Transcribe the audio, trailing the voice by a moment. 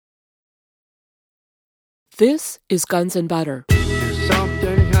This is Guns and Butter. There's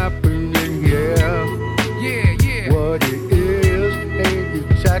something happening here. Yeah. What it is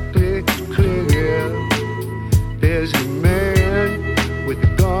ain't exactly clear. There's a man with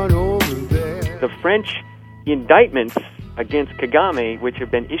a gun over there. The French indictments against Kagame, which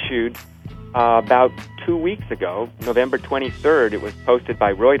have been issued about 2 weeks ago, November 23rd, it was posted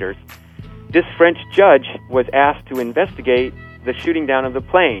by Reuters. This French judge was asked to investigate the shooting down of the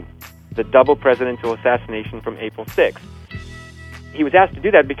plane, the double presidential assassination from April 6th. He was asked to do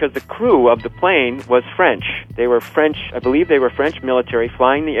that because the crew of the plane was French. They were French, I believe they were French military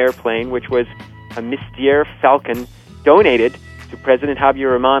flying the airplane, which was a Mystère Falcon donated to President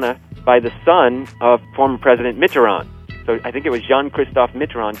Habyarimana by the son of former President Mitterrand. So I think it was Jean-Christophe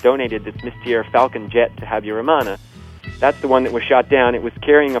Mitterrand donated this Mystère Falcon jet to Habyarimana. That's the one that was shot down. It was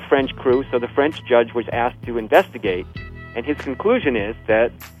carrying a French crew, so the French judge was asked to investigate. And his conclusion is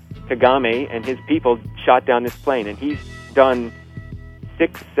that Kagame and his people shot down this plane. And he's done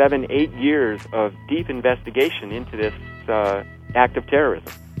 6, 7, 8 years of deep investigation into this act of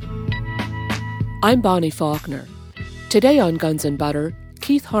terrorism. I'm Bonnie Faulkner. Today on Guns and Butter,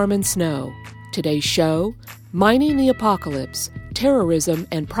 Keith Harmon Snow. Today's show, Mining the Apocalypse, Terrorism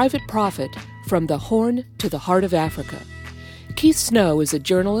and Private Profit from the Horn to the Heart of Africa. Keith Snow is a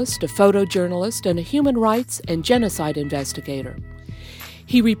journalist, a photojournalist, and a human rights and genocide investigator.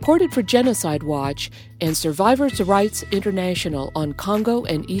 He reported for Genocide Watch and Survivors' Rights International on Congo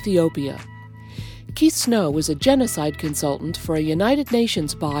and Ethiopia. Keith Snow was a genocide consultant for a United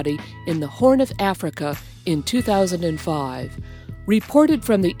Nations body in the Horn of Africa in 2005, reported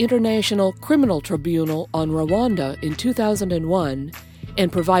from the International Criminal Tribunal on Rwanda in 2001, and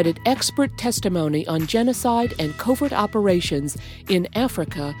provided expert testimony on genocide and covert operations in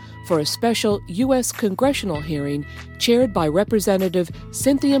Africa for a special U.S. congressional hearing chaired by Representative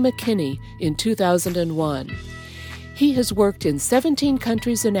Cynthia McKinney in 2001. He has worked in 17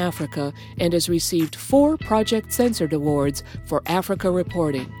 countries in Africa and has received 4 Project Censored Awards for Africa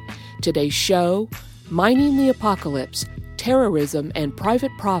reporting. Today's show, Mining the Apocalypse, Terrorism and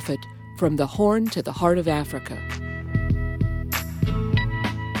Private Profit from the Horn to the Heart of Africa.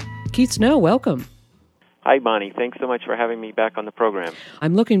 Keith Snow, welcome. Hi, Bonnie. Thanks so much for having me back on the program.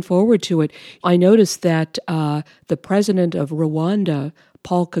 I'm looking forward to it. I noticed that the president of Rwanda,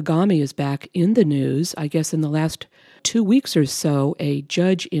 Paul Kagame, is back in the news. I guess in the last 2 weeks or so, a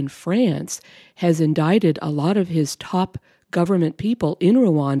judge in France has indicted a lot of his top government people in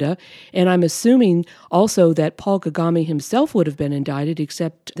Rwanda, and I'm assuming also that Paul Kagame himself would have been indicted,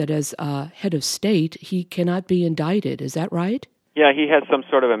 except that as head of state, he cannot be indicted. Is that right? Yeah, he has some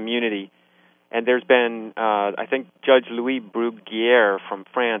sort of immunity. And there's been, I think Judge Louis Bruguière from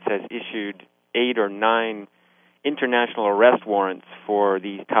France has issued 8 or 9 international arrest warrants for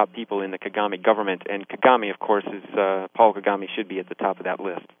these top people in the Kagame government. And Kagame, of course, Paul Kagame should be at the top of that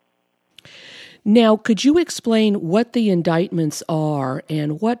list. Now, could you explain what the indictments are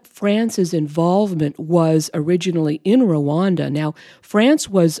and what France's involvement was originally in Rwanda? Now, France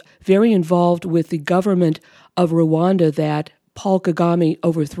was very involved with the government of Rwanda that Paul Kagame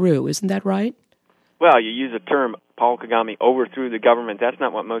overthrew. Isn't that right? Well, you use the term Paul Kagame overthrew the government. That's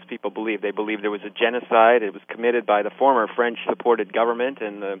not what most people believe. They believe there was a genocide. It was committed by the former French-supported government,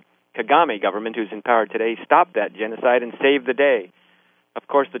 and the Kagame government, who's in power today, stopped that genocide and saved the day. Of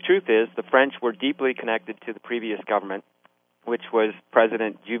course, the truth is the French were deeply connected to the previous government, which was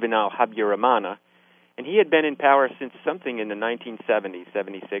President Juvenal Habyarimana, and he had been in power since something in the 1970s,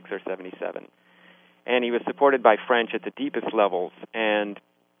 76 or 77. And he was supported by French at the deepest levels. And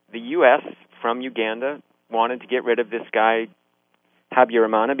the U.S. from Uganda wanted to get rid of this guy,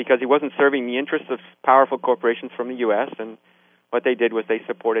 Habyarimana, because he wasn't serving the interests of powerful corporations from the U.S. And what they did was they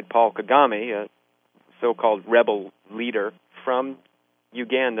supported Paul Kagame, a so-called rebel leader from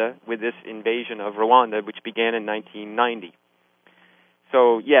Uganda, with this invasion of Rwanda, which began in 1990.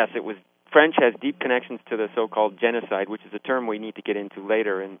 So, yes, French has deep connections to the so-called genocide, which is a term we need to get into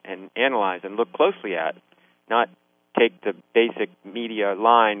later and analyze and look closely at, not take the basic media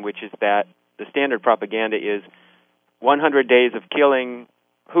line, which is that the standard propaganda is 100 days of killing,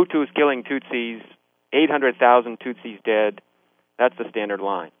 Hutus killing Tutsis, 800,000 Tutsis dead. That's the standard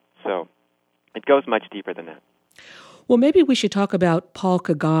line. So it goes much deeper than that. Well, maybe we should talk about Paul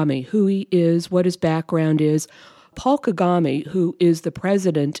Kagame, who he is, what his background is. Paul Kagame, who is the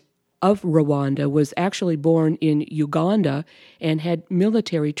president of Rwanda, was actually born in Uganda and had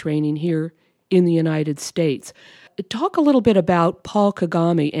military training here in the United States. Talk a little bit about Paul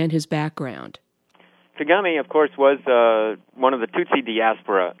Kagame and his background. Kagame, of course, was one of the Tutsi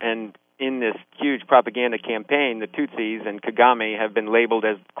diaspora, and in this huge propaganda campaign, the Tutsis and Kagame have been labeled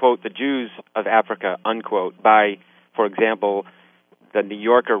as, quote, the Jews of Africa, unquote, by, for example, the New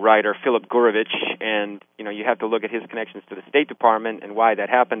Yorker writer Philip Gurevich, and you have to look at his connections to the State Department and why that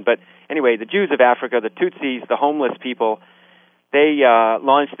happened. But anyway, the Jews of Africa, the Tutsis, the homeless people, they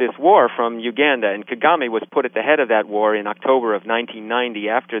launched this war from Uganda, and Kagame was put at the head of that war in October of 1990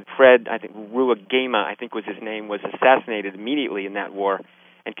 after Fred, Ruagema, I think was his name, was assassinated immediately in that war.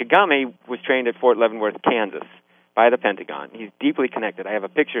 And Kagame was trained at Fort Leavenworth, Kansas, by the Pentagon. He's deeply connected. I have a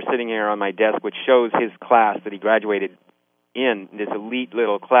picture sitting here on my desk which shows his class that he graduated in, this elite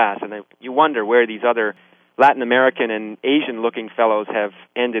little class. And you wonder where these other Latin American and Asian-looking fellows have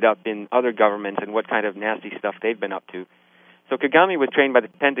ended up in other governments and what kind of nasty stuff they've been up to. So Kagame was trained by the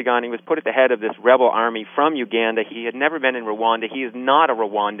Pentagon. He was put at the head of this rebel army from Uganda. He had never been in Rwanda. He is not a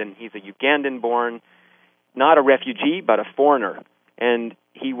Rwandan. He's a Ugandan-born, not a refugee, but a foreigner. And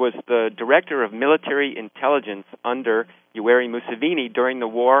he was the director of military intelligence under Yoweri Museveni during the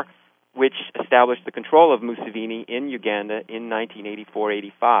war, which established the control of Museveni in Uganda in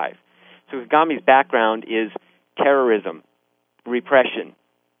 1984-85. So Kagame's background is terrorism, repression.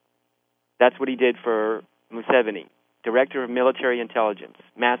 That's what he did for Museveni. Director of military intelligence,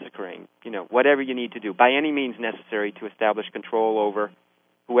 massacring, whatever you need to do, by any means necessary to establish control over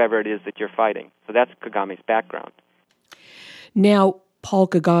whoever it is that you're fighting. So that's Kagame's background. Now, Paul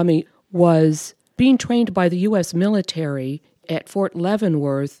Kagame was being trained by the U.S. military at Fort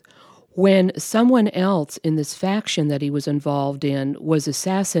Leavenworth when someone else in this faction that he was involved in was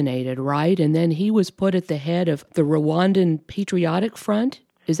assassinated, right? And then he was put at the head of the Rwandan Patriotic Front?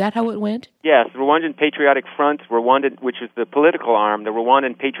 Is that how it went? Yes, the Rwandan Patriotic Front, which was the political arm, the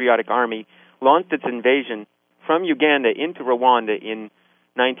Rwandan Patriotic Army, launched its invasion from Uganda into Rwanda in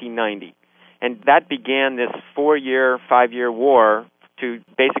 1990. And that began this 5-year war to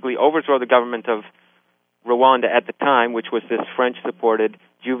basically overthrow the government of Rwanda at the time, which was this French-supported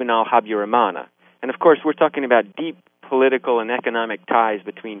Juvenal Habyarimana. And of course, we're talking about deep political and economic ties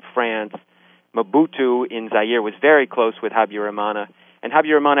between France. Mobutu in Zaire was very close with Habyarimana, and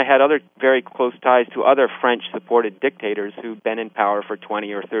Habyarimana had other very close ties to other French-supported dictators who'd been in power for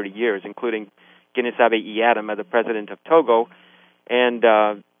 20 or 30 years, including Guinessabe Eyadema, the president of Togo, and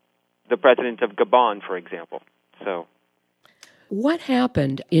the president of Gabon, for example. So, what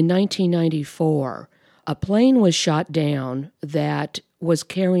happened in 1994? A plane was shot down that was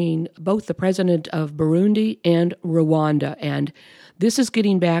carrying both the president of Burundi and Rwanda, and this is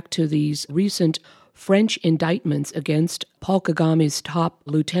getting back to these recent French indictments against Paul Kagame's top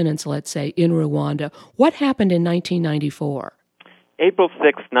lieutenants, let's say, in Rwanda. What happened in 1994? April 6,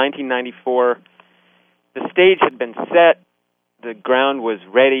 1994, the stage had been set, the ground was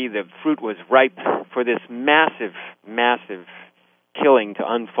ready, the fruit was ripe for this massive, massive killing to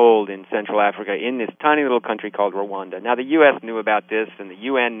unfold in Central Africa in this tiny little country called Rwanda. Now, the U.S. knew about this, and the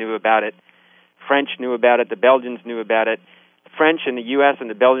UN knew about it. French knew about it. The Belgians knew about it. The French and the U.S. and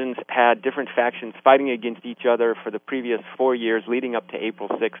the Belgians had different factions fighting against each other for the previous 4 years leading up to April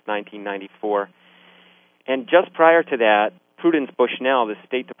 6, 1994. And just prior to that, Prudence Bushnell, the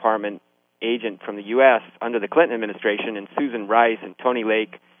State Department agent from the U.S. under the Clinton administration, and Susan Rice and Tony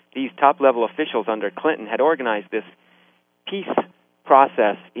Lake, these top-level officials under Clinton, had organized this peace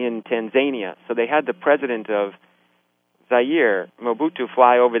process in Tanzania. So they had the president of Zaire, Mobutu,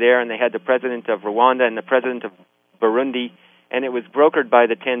 fly over there, and they had the president of Rwanda and the president of Burundi, and it was brokered by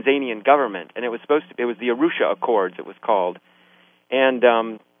the Tanzanian government. And it was the Arusha Accords, it was called. And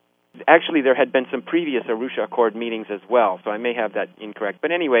actually there had been some previous Arusha Accord meetings as well, so I may have that incorrect.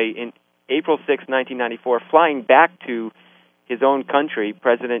 But anyway, in April 6, 1994, flying back to his own country,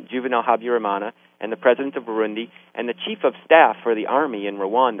 President Juvenal Habyarimana and the president of Burundi and the chief of staff for the army in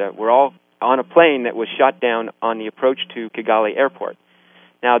Rwanda were all on a plane that was shot down on the approach to Kigali Airport.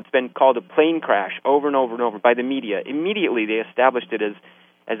 Now, it's been called a plane crash over and over and over by the media. Immediately, they established it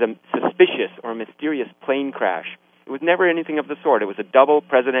as a suspicious or mysterious plane crash. It was never anything of the sort. It was a double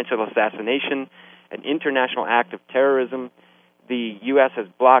presidential assassination, an international act of terrorism. The U.S. has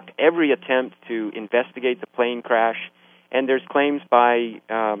blocked every attempt to investigate the plane crash, and there's claims by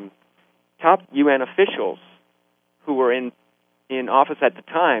top UN officials who were in office at the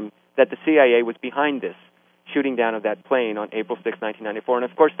time that the CIA was behind this shooting down of that plane on April 6, 1994. And,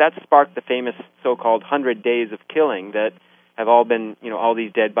 of course, that sparked the famous so-called 100 days of killing that have all been, all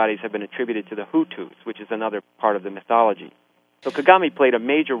these dead bodies have been attributed to the Hutus, which is another part of the mythology. So Kagame played a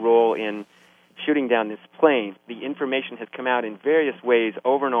major role in shooting down this plane. The information has come out in various ways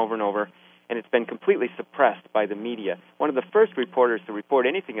over and over and over, and it's been completely suppressed by the media. One of the first reporters to report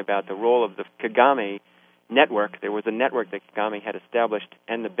anything about the role of the Kagame network. There was a network that Kagame had established,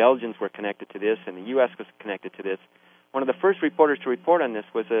 and the Belgians were connected to this, and the U.S. was connected to this. One of the first reporters to report on this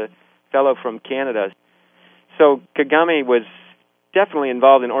was a fellow from Canada. So Kagame was definitely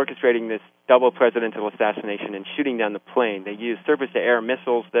involved in orchestrating this double presidential assassination and shooting down the plane. They used surface-to-air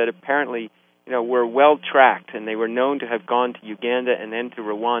missiles that apparently, were well tracked, and they were known to have gone to Uganda and then to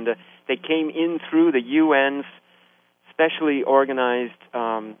Rwanda. They came in through the UN's specially organized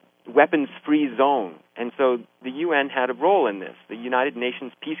weapons-free zone, and so the UN had a role in this. The United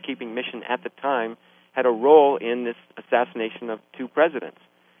Nations peacekeeping mission at the time had a role in this assassination of two presidents.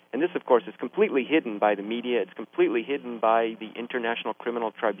 And this, of course, is completely hidden by the media. It's completely hidden by the International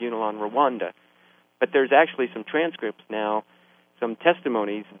Criminal Tribunal on Rwanda. But there's actually some transcripts now, some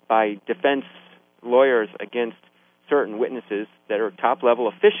testimonies by defense lawyers against certain witnesses that are top-level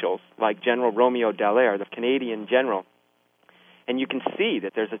officials, like General Romeo Dallaire, the Canadian general. And you can see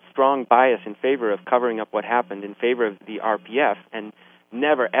that there's a strong bias in favor of covering up what happened, in favor of the RPF, and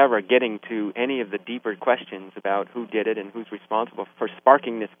never, ever getting to any of the deeper questions about who did it and who's responsible for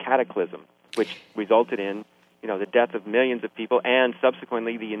sparking this cataclysm, which resulted in, the death of millions of people and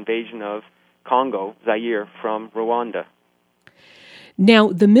subsequently the invasion of Congo, Zaire, from Rwanda. Now,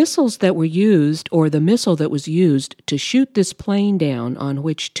 the missiles that were used, or the missile that was used to shoot this plane down on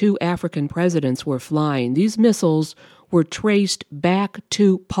which two African presidents were flying, these missiles were traced back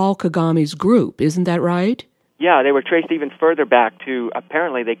to Paul Kagame's group. Isn't that right? Yeah, they were traced even further back to,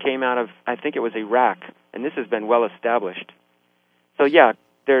 apparently they came out of, I think it was Iraq, and this has been well established. So yeah,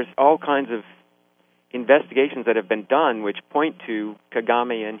 there's all kinds of investigations that have been done which point to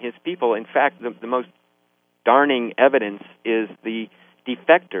Kagame and his people. In fact, the most darning evidence is the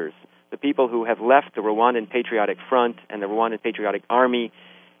defectors, the people who have left the Rwandan Patriotic Front and the Rwandan Patriotic Army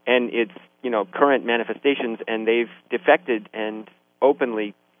and its, current manifestations, and they've defected and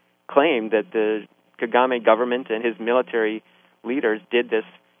openly claimed that the Kagame government and his military leaders did this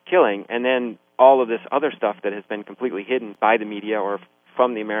killing, and then all of this other stuff that has been completely hidden by the media or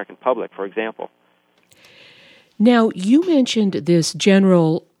from the American public, for example. Now, you mentioned this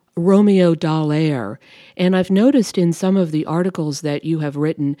General Romeo Dallaire, and I've noticed in some of the articles that you have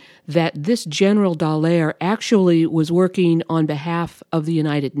written that this General Dallaire actually was working on behalf of the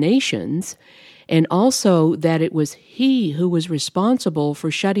United Nations, and also that it was he who was responsible for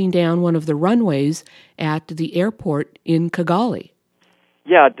shutting down one of the runways at the airport in Kigali.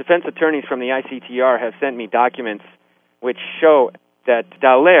 Yeah, defense attorneys from the ICTR have sent me documents which show that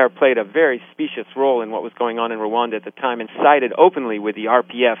Dallaire played a very specious role in what was going on in Rwanda at the time and sided openly with the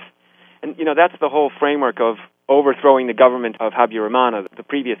RPF. And, that's the whole framework of overthrowing the government of Habyarimana, the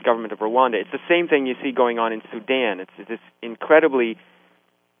previous government of Rwanda. It's the same thing you see going on in Sudan. It's this incredibly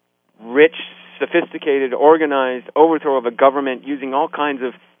rich, sophisticated, organized overthrow of a government using all kinds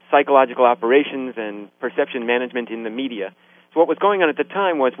of psychological operations and perception management in the media. So what was going on at the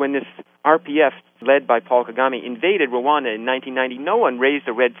time was when this RPF, led by Paul Kagame, invaded Rwanda in 1990, no one raised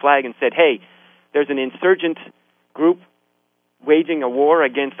a red flag and said, hey, there's an insurgent group waging a war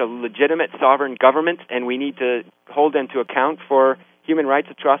against a legitimate sovereign government, and we need to hold them to account for human rights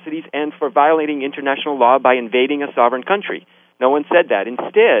atrocities and for violating international law by invading a sovereign country. No one said that.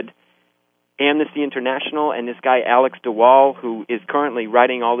 Instead, Amnesty International and this guy Alex DeWaal, who is currently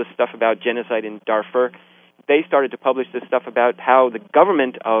writing all this stuff about genocide in Darfur, they started to publish this stuff about how the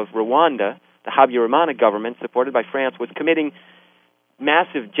government of Rwanda, the Habyarimana government, supported by France, was committing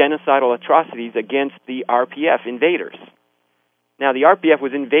massive genocidal atrocities against the RPF invaders. Now, the RPF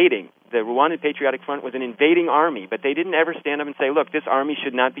was invading. The Rwandan Patriotic Front was an invading army, but they didn't ever stand up and say, look, this army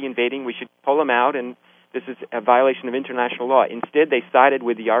should not be invading, we should pull them out, and this is a violation of international law. Instead, they sided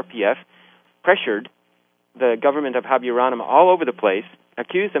with the RPF, pressured the government of Habyarimana all over the place,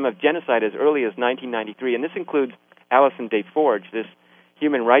 accused them of genocide as early as 1993, and this includes Alison Deforge, this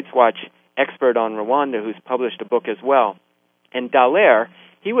Human Rights Watch expert on Rwanda who's published a book as well. And Dallaire,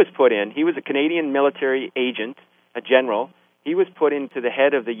 he was a Canadian military agent, a general. He was put into the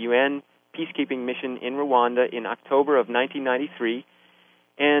head of the UN peacekeeping mission in Rwanda in October of 1993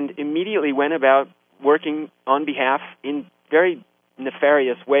 and immediately went about working on behalf, in very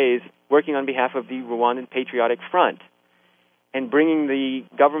nefarious ways, working on behalf of the Rwandan Patriotic Front and bringing the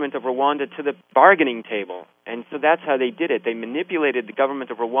government of Rwanda to the bargaining table. And so that's how they did it. They manipulated the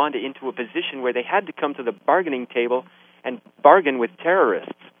government of Rwanda into a position where they had to come to the bargaining table and bargain with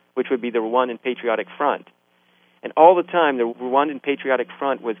terrorists, which would be the Rwandan Patriotic Front. And all the time, the Rwandan Patriotic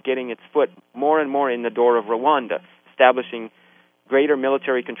Front was getting its foot more and more in the door of Rwanda, establishing greater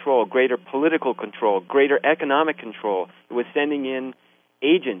military control, greater political control, greater economic control. It was sending in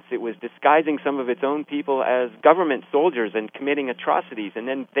agents. It was disguising some of its own people as government soldiers and committing atrocities, and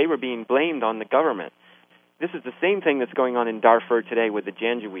then they were being blamed on the government. This is the same thing that's going on in Darfur today with the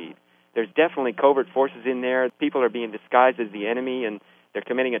Janjaweed. There's definitely covert forces in there. People are being disguised as the enemy, and they're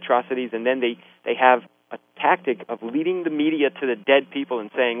committing atrocities, and then they have a tactic of leading the media to the dead people and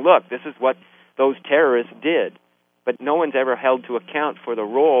saying, look, this is what those terrorists did. But no one's ever held to account for the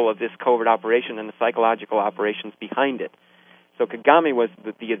role of this covert operation and the psychological operations behind it. So Kagame was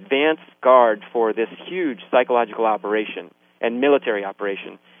the advance guard for this huge psychological operation and military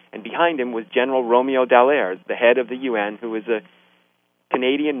operation. And behind him was General Romeo Dallaire, the head of the UN, who was a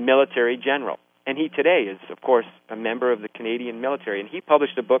Canadian military general. And he today is, of course, a member of the Canadian military. And he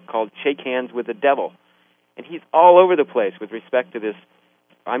published a book called Shake Hands with the Devil. And he's all over the place with respect to this,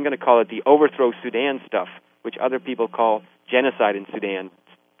 I'm going to call it the overthrow Sudan stuff, which other people call genocide in Sudan,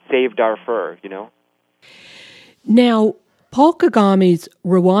 save Darfur, you know. Now, Paul Kagame's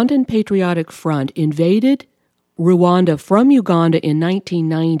Rwandan Patriotic Front invaded Rwanda from Uganda in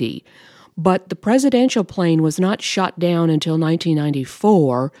 1990, but the presidential plane was not shot down until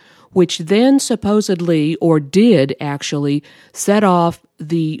 1994, which then supposedly, or did actually, set off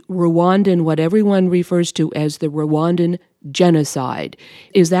the Rwandan, what everyone refers to as the Rwandan genocide.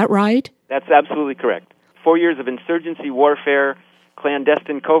 Is that right? That's absolutely correct. 4 years of insurgency warfare,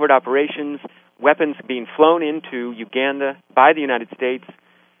 clandestine covert operations, weapons being flown into Uganda by the United States,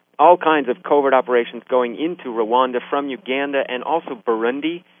 all kinds of covert operations going into Rwanda from Uganda and also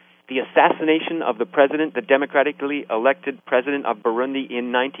Burundi. The assassination of the president, the democratically elected president of Burundi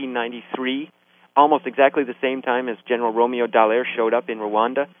in 1993, almost exactly the same time as General Romeo Dallaire showed up in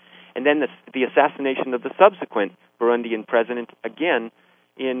Rwanda. And then the assassination of the subsequent Burundian president again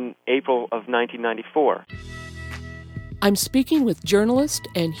in April of 1994. I'm speaking with journalist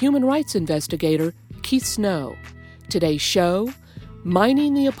and human rights investigator Keith Snow. Today's show,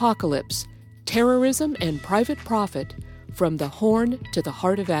 Mining the Apocalypse, Terrorism and Private Profit, from the Horn to the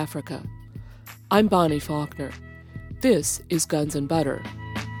Heart of Africa. I'm Bonnie Faulkner. This is Guns and Butter.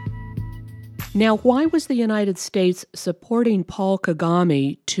 Now, why was the United States supporting Paul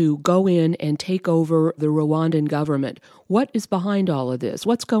Kagame to go in and take over the Rwandan government? What is behind all of this?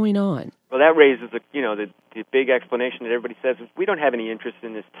 What's going on? Well, that raises the big explanation that everybody says is we don't have any interest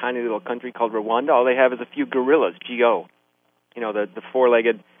in this tiny little country called Rwanda. All they have is a few gorillas, G.O. The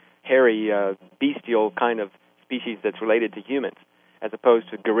four-legged, hairy, bestial kind of species that's related to humans, as opposed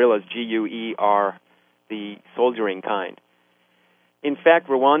to gorillas, G-U-E-R, the soldiering kind. In fact,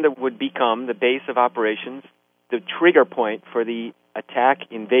 Rwanda would become the base of operations, the trigger point for the attack,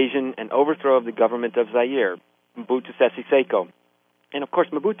 invasion, and overthrow of the government of Zaire, Mobutu Sese Seko. And, of course,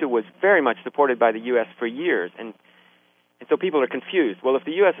 Mobutu was very much supported by the U.S. for years, and so people are confused. Well, if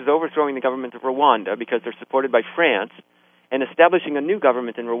the U.S. is overthrowing the government of Rwanda because they're supported by France and establishing a new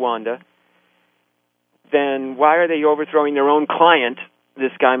government in Rwanda, then why are they overthrowing their own client,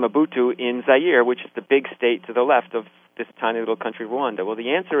 this guy Mobutu, in Zaire, which is the big state to the left of this tiny little country, Rwanda? Well,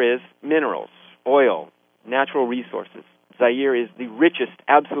 the answer is minerals, oil, natural resources. Zaire is the richest,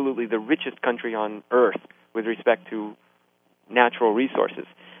 absolutely the richest country on earth with respect to natural resources.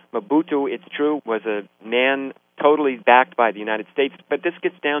 Mobutu, it's true, was a man totally backed by the United States, but this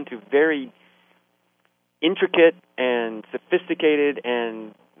gets down to very intricate and sophisticated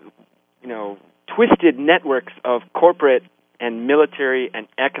and, twisted networks of corporate and military and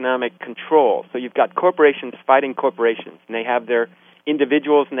economic control. So you've got corporations fighting corporations, and they have their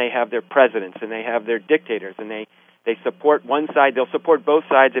individuals, and they have their presidents, and they have their dictators, and they support one side. They'll support both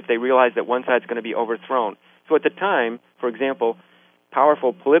sides if they realize that one side's going to be overthrown. So at the time, for example,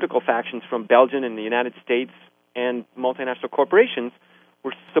 powerful political factions from Belgium and the United States and multinational corporations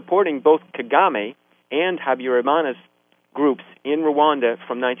were supporting both Kagame and Habyarimana's groups in Rwanda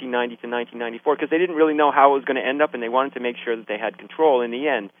from 1990 to 1994 because they didn't really know how it was going to end up, and they wanted to make sure that they had control in the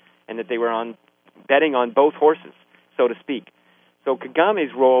end and that they were betting on both horses, so to speak. So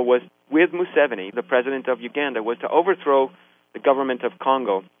Kagame's role was, with Museveni, the president of Uganda, was to overthrow the government of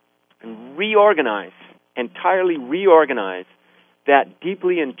Congo and entirely reorganize that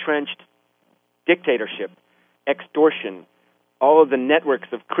deeply entrenched dictatorship, extortion, all of the networks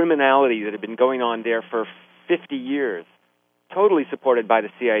of criminality that had been going on there for 50 years, totally supported by the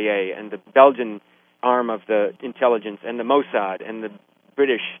CIA and the Belgian arm of the intelligence and the Mossad and the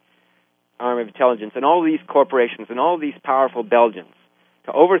British arm of intelligence and all these corporations and all these powerful Belgians,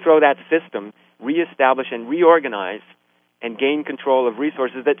 to overthrow that system, reestablish and reorganize and gain control of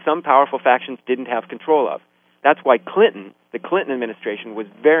resources that some powerful factions didn't have control of. That's why the Clinton administration, was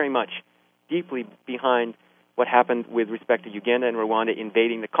very much deeply behind what happened with respect to Uganda and Rwanda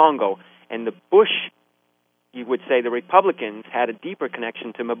invading the Congo. And the Bush, you would say the Republicans, had a deeper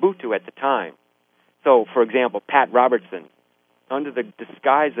connection to Mobutu at the time. So, for example, Pat Robertson, under the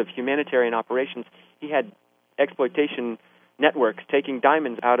disguise of humanitarian operations, he had exploitation networks taking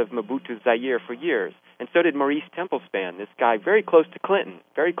diamonds out of Mobutu's Zaire for years. And so did Maurice Templespan, this guy very close to Clinton,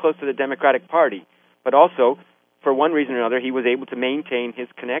 very close to the Democratic Party. But also, for one reason or another, he was able to maintain his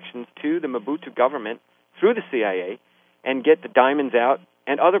connections to the Mobutu government through the CIA and get the diamonds out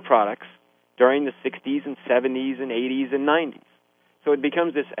and other products during the 60s and 70s and 80s and 90s. So it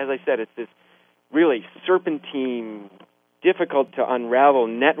becomes this, as I said, it's this really serpentine, difficult to unravel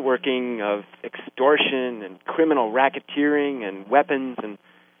networking of extortion and criminal racketeering and weapons, and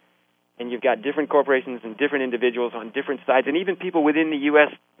you've got different corporations and different individuals on different sides, and even people within the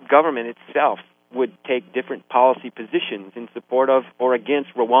U.S. government itself would take different policy positions in support of or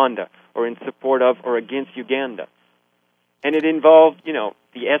against Rwanda, or in support of or against Uganda. And it involved, the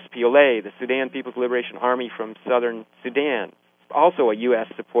SPLA, the Sudan People's Liberation Army from southern Sudan, also a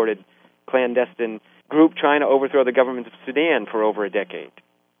U.S.-supported clandestine group trying to overthrow the government of Sudan for over a decade.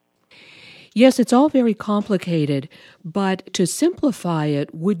 Yes, it's all very complicated, but to simplify it,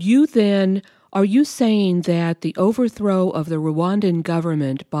 are you saying that the overthrow of the Rwandan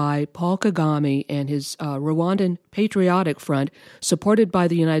government by Paul Kagame and his Rwandan Patriotic Front, supported by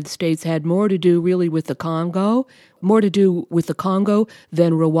the United States, had more to do really with the Congo,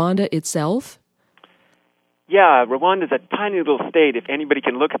 than Rwanda itself? Yeah, Rwanda is a tiny little state. If anybody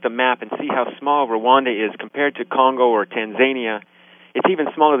can look at the map and see how small Rwanda is compared to Congo or Tanzania, it's even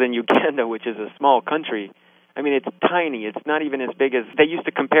smaller than Uganda, which is a small country. I mean, it's tiny. It's not even as big as... They used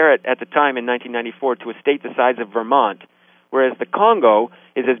to compare it at the time in 1994 to a state the size of Vermont, whereas the Congo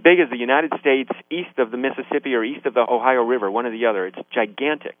is as big as the United States east of the Mississippi or east of the Ohio River, one or the other. It's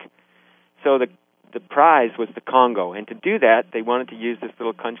gigantic. So the prize was the Congo, and to do that, they wanted to use this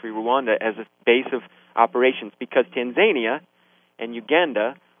little country, Rwanda, as a base of operations, because Tanzania and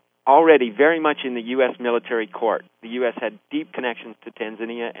Uganda already very much in the U.S. military court. The U.S. had deep connections to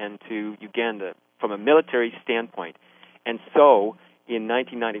Tanzania and to Uganda from a military standpoint. And so, in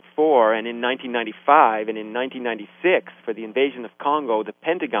 1994 and in 1995 and in 1996, for the invasion of Congo, the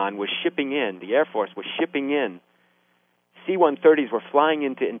Pentagon was shipping in, the Air Force was shipping in, C-130s were flying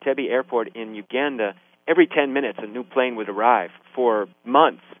into Entebbe Airport in Uganda. Every 10 minutes, a new plane would arrive for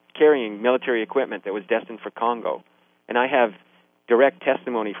months, carrying military equipment that was destined for Congo. And I have direct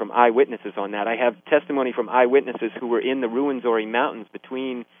testimony from eyewitnesses on that. I have testimony from eyewitnesses who were in the Ruwenzori Mountains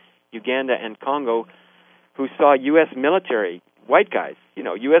between Uganda and Congo who saw U.S. military, white guys,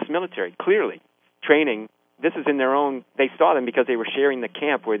 U.S. military, clearly training. This is in their own, they saw them because they were sharing the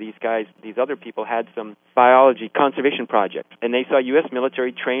camp where these other people had some biology conservation project. And they saw U.S.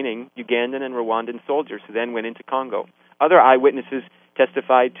 military training Ugandan and Rwandan soldiers who then went into Congo. Other eyewitnesses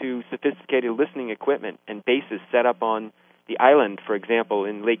testified to sophisticated listening equipment and bases set up on the island, for example,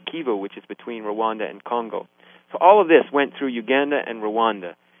 in Lake Kivu, which is between Rwanda and Congo. So all of this went through Uganda and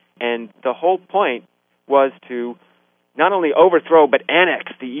Rwanda. And the whole point was to not only overthrow but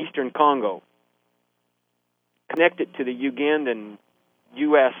annex the eastern Congo, connect it to the Ugandan,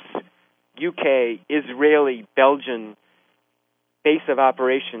 U.S., UK, Israeli, Belgian base of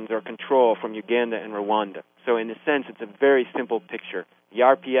operations or control from Uganda and Rwanda. So in a sense, it's a very simple picture. The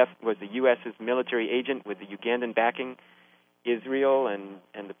RPF was the U.S.'s military agent with the Ugandan backing. Israel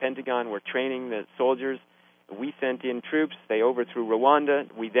and the Pentagon were training the soldiers. We sent in troops. They overthrew Rwanda.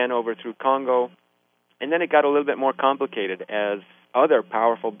 We then overthrew Congo. And then it got a little bit more complicated as other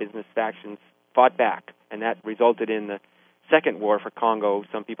powerful business factions fought back. And that resulted in the Second War for Congo,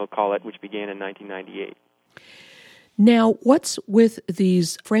 some people call it, which began in 1998. Now, what's with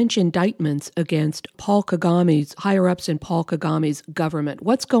these French indictments against higher-ups in Paul Kagame's government?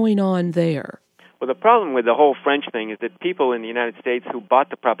 What's going on there? Well, the problem with the whole French thing is that people in the United States who bought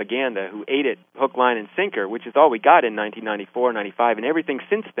the propaganda, who ate it hook, line, and sinker, which is all we got in 1994, 95, and everything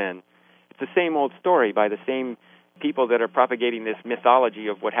since then, it's the same old story by the same people that are propagating this mythology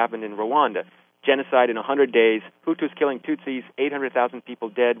of what happened in Rwanda. Genocide in 100 days, Hutus killing Tutsis, 800,000 people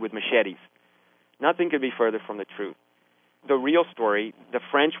dead with machetes. Nothing could be further from the truth. The real story, the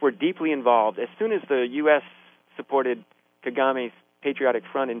French were deeply involved. As soon as the U.S. supported Kagame's Patriotic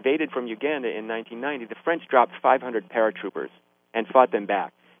Front invaded from Uganda in 1990, the French dropped 500 paratroopers and fought them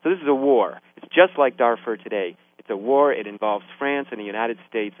back. So this is a war. It's just like Darfur today. It's a war. It involves France and the United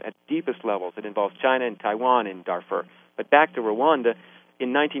States at deepest levels. It involves China and Taiwan in Darfur. But back to Rwanda,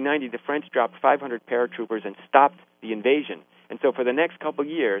 in 1990, the French dropped 500 paratroopers and stopped the invasion. And so for the next couple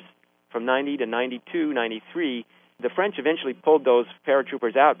years, from 90 to 92, 93, the French eventually pulled those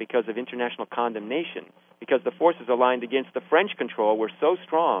paratroopers out because of international condemnation, because the forces aligned against the French control were so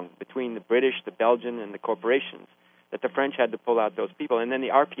strong between the British, the Belgian, and the corporations that the French had to pull out those people. And then the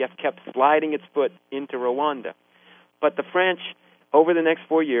RPF kept sliding its foot into Rwanda. But the French over the next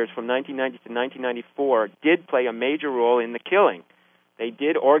 4 years, from 1990 to 1994, did play a major role in the killing. They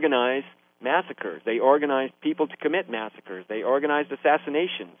did organize massacres. They organized people to commit massacres. They organized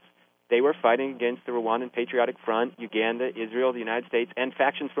assassinations. They were fighting against the Rwandan Patriotic Front, Uganda, Israel, the United States, and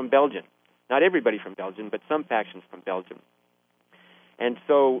factions from Belgium. Not everybody from Belgium, but some factions from Belgium. And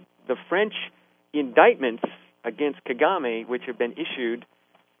so the French indictments against Kagame, which have been issued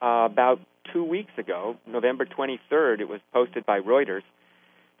about 2 weeks ago, November 23rd, it was posted by Reuters,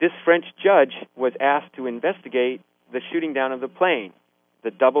 this French judge was asked to investigate the shooting down of the plane,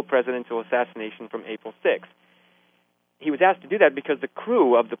 the double presidential assassination from April 6th. He was asked to do that because the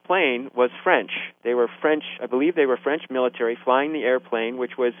crew of the plane was French. They were French, I believe they were French military flying the airplane,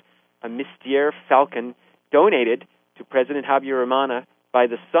 which was a Mystère Falcon donated to President Habyarimana by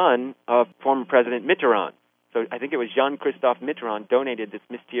the son of former President Mitterrand. So I think it was Jean-Christophe Mitterrand donated this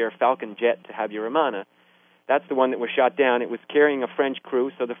Mystère Falcon jet to Habyarimana. That's the one that was shot down. It was carrying a French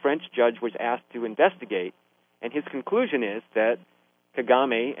crew, so the French judge was asked to investigate. And his conclusion is that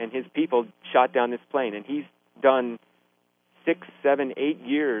Kagame and his people shot down this plane. And he's done 6, 7, 8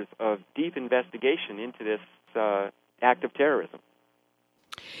 years of deep investigation into this act of terrorism.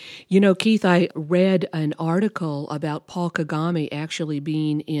 You know, Keith, I read an article about Paul Kagame actually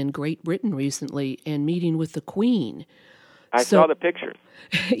being in Great Britain recently and meeting with the Queen. I saw the pictures.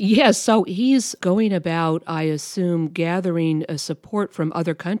 Yes, so he's going about, I assume, gathering support from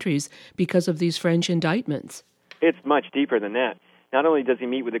other countries because of these French indictments. It's much deeper than that. Not only does he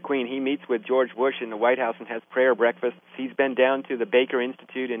meet with the Queen, he meets with George Bush in the White House and has prayer breakfasts. He's been down to the Baker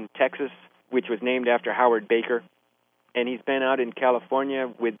Institute in Texas, which was named after Howard Baker. And he's been out in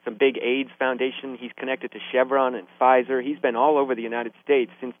California with some big AIDS foundation. He's connected to Chevron and Pfizer. He's been all over the United States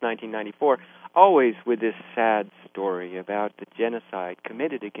since 1994, always with this sad story about the genocide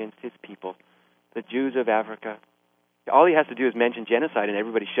committed against his people, the Jews of Africa. All he has to do is mention genocide and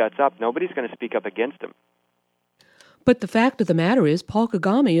everybody shuts up. Nobody's going to speak up against him. But the fact of the matter is, Paul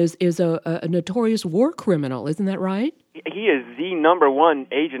Kagame is a notorious war criminal, isn't that right? He is the number one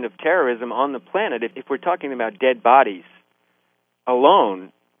agent of terrorism on the planet. If we're talking about dead bodies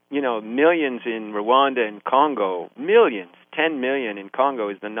alone, millions in Rwanda and Congo, millions, 10 million in Congo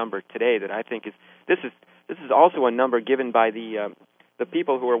is the number today that I think is. This is also a number given by the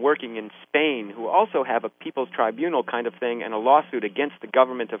people who are working in Spain, who also have a people's tribunal kind of thing and a lawsuit against the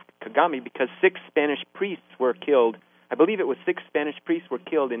government of Kagame because 6 Spanish priests were killed. I believe it was 6 Spanish priests were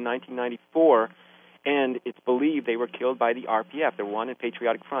killed in 1994, and it's believed they were killed by the RPF, the Rwandan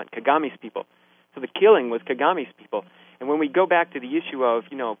Patriotic Front, Kagame's people. So the killing was Kagame's people. And when we go back to the issue of,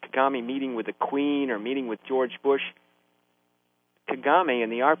 Kagame meeting with the Queen or meeting with George Bush, Kagame and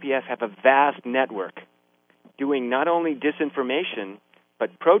the RPF have a vast network doing not only disinformation,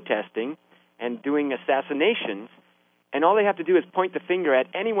 but protesting and doing assassinations. And all they have to do is point the finger at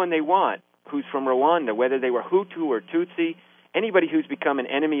anyone they want who's from Rwanda, whether they were Hutu or Tutsi, anybody who's become an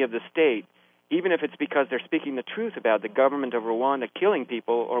enemy of the state, even if it's because they're speaking the truth about the government of Rwanda killing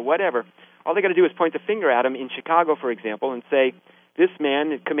people or whatever. All they got to do is point the finger at him in Chicago, for example, and say, this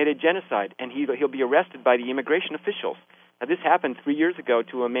man committed genocide, and he'll be arrested by the immigration officials. Now, this happened 3 years ago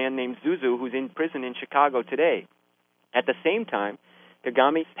to a man named Zuzu who's in prison in Chicago today. At the same time,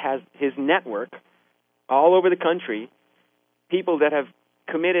 Kagame has his network all over the country, people that have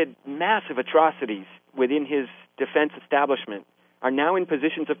committed massive atrocities within his defense establishment are now in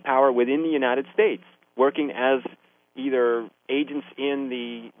positions of power within the United States, working as either agents in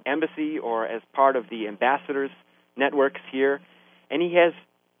the embassy or as part of the ambassadors' networks here. And he has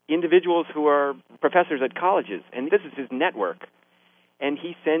individuals who are professors at colleges, and this is his network. And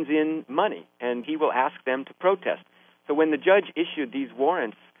he sends in money, and he will ask them to protest. So when the judge issued these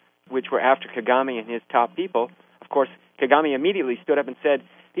warrants, which were after Kagame and his top people, of course, Kagame immediately stood up and said,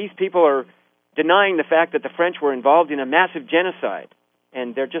 these people are denying the fact that the French were involved in a massive genocide,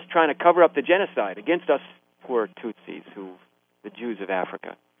 and they're just trying to cover up the genocide against us poor Tutsis, the Jews of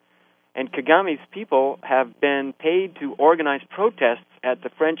Africa. And Kagame's people have been paid to organize protests at the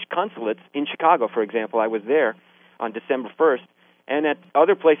French consulates in Chicago, for example. I was there on December 1st, and at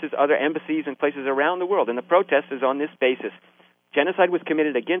other places, other embassies and places around the world. And the protest is on this basis. Genocide was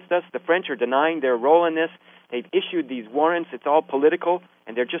committed against us. The French are denying their role in this. They've issued these warrants. It's all political,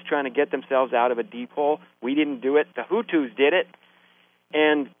 and they're just trying to get themselves out of a deep hole. We didn't do it. The Hutus did it.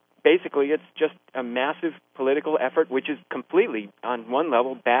 And basically, it's just a massive political effort, which is completely, on one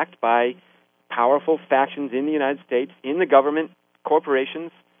level, backed by powerful factions in the United States, in the government,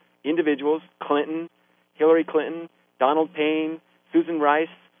 corporations, individuals, Clinton, Hillary Clinton, Donald Payne, Susan Rice,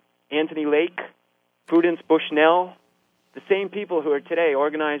 Anthony Lake, Prudence Bushnell, the same people who are today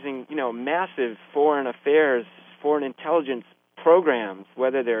organizing, massive foreign affairs, foreign intelligence programs,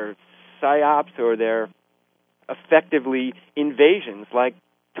 whether they're psyops or they're effectively invasions like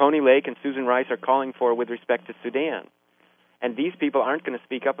Tony Lake and Susan Rice are calling for with respect to Sudan. And these people aren't going to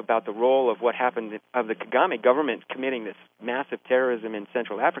speak up about the role of what happened of the Kagame government committing this massive terrorism in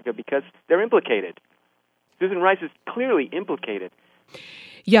Central Africa because they're implicated. Susan Rice is clearly implicated.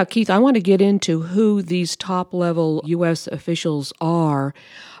 Yeah, Keith, I want to get into who these top-level U.S. officials are,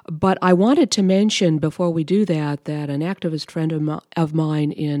 but I wanted to mention before we do that an activist friend of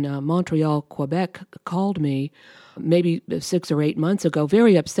mine in Montreal, Quebec, called me maybe 6 or 8 months ago,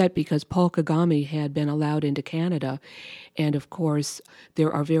 very upset because Paul Kagame had been allowed into Canada. And, of course,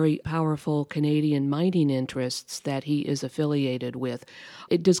 there are very powerful Canadian mining interests that he is affiliated with.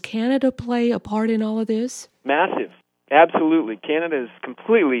 Does Canada play a part in all of this? Massive. Absolutely. Canada is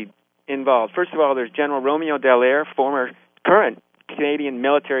completely involved. First of all, there's General Romeo Dallaire, current Canadian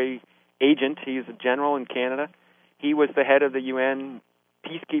military agent. He's a general in Canada. He was the head of the UN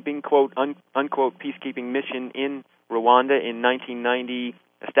peacekeeping, quote, unquote, peacekeeping mission in Rwanda in 1990,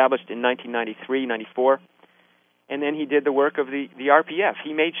 established in 1993, 94. And then he did the work of the RPF.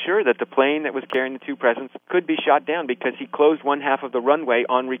 He made sure that the plane that was carrying the two presidents could be shot down because he closed one half of the runway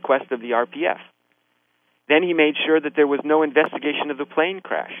on request of the RPF. Then he made sure that there was no investigation of the plane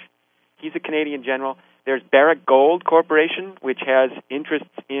crash. He's a Canadian general. There's Barrick Gold Corporation, which has interests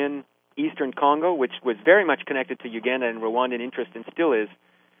in eastern Congo, which was very much connected to Uganda and Rwandan interest and still is.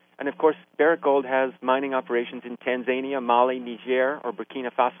 And, of course, Barrick Gold has mining operations in Tanzania, Mali, Niger, or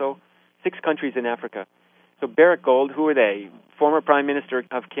Burkina Faso, 6 countries in Africa. So Barrick Gold, who are they? Former Prime Minister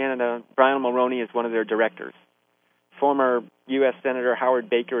of Canada, Brian Mulroney, is one of their directors. Former U.S. Senator Howard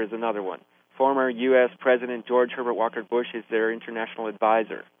Baker is another one. Former U.S. President George Herbert Walker Bush is their international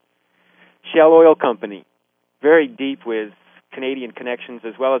advisor. Shell Oil Company, very deep with Canadian connections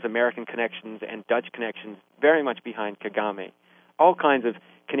as well as American connections and Dutch connections, very much behind Kagame. All kinds of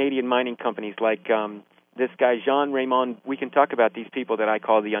Canadian mining companies like this guy, Jean-Raymond. We can talk about these people that I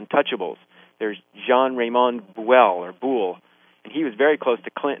call the untouchables. There's Jean-Raymond Boule, and he was very close to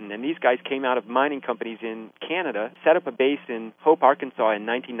Clinton. And these guys came out of mining companies in Canada, set up a base in Hope, Arkansas in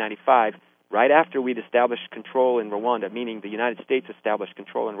 1995, right after we'd established control in Rwanda, meaning the United States established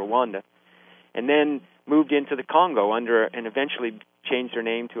control in Rwanda, and then moved into the Congo and eventually changed their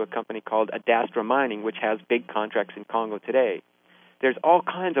name to a company called Adastra Mining, which has big contracts in Congo today. There's all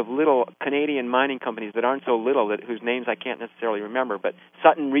kinds of little Canadian mining companies that aren't so little, whose names I can't necessarily remember, but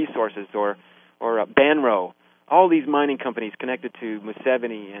Sutton Resources or Banro, all these mining companies connected to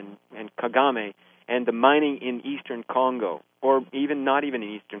Museveni and Kagame and the mining in eastern Congo, or not even in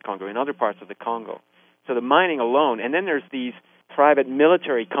eastern Congo, in other parts of the Congo. So the mining alone, and then there's these private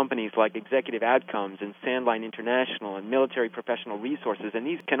military companies like Executive Outcomes and Sandline International and Military Professional Resources, and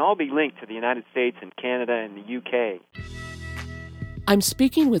these can all be linked to the United States and Canada and the UK. I'm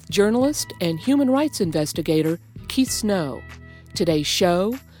speaking with journalist and human rights investigator Keith Snow. Today's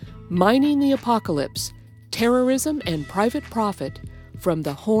show, Mining the Apocalypse, Terrorism and Private Profit, from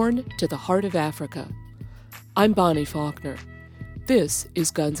the Horn to the Heart of Africa. I'm Bonnie Faulkner. This is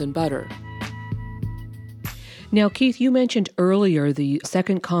Guns and Butter. Now, Keith, you mentioned earlier the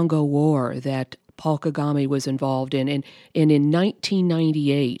Second Congo War that Paul Kagame was involved in, and in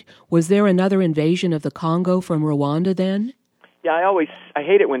 1998. Was there another invasion of the Congo from Rwanda then? Yeah, I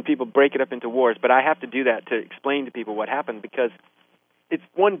hate it when people break it up into wars, but I have to do that to explain to people what happened because it's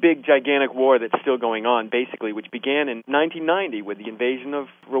one big, gigantic war that's still going on, basically, which began in 1990 with the invasion of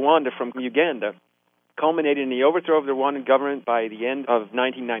Rwanda from Uganda, culminated in the overthrow of the Rwandan government by the end of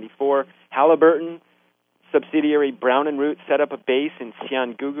 1994. Halliburton, subsidiary Brown and Root, set up a base in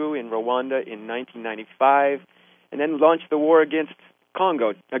Cyangugu in Rwanda in 1995, and then launched the war against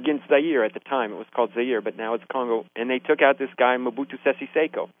Congo, against Zaire at the time. It was called Zaire, but now it's Congo. And they took out this guy, Mobutu Sese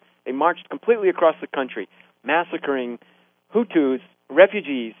Seko. They marched completely across the country, massacring Hutus,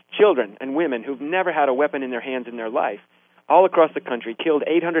 refugees, children, and women who've never had a weapon in their hands in their life, all across the country, killed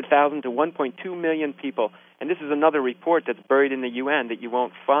 800,000 to 1.2 million people. And this is another report that's buried in the UN that you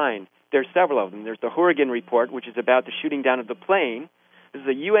won't find. There's several of them. There's the Hourigan report, which is about the shooting down of the plane. This is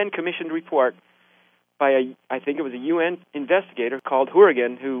a UN-commissioned report by I think it was a UN investigator called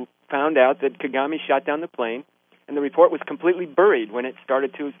Hourigan, who found out that Kagame shot down the plane, and the report was completely buried when it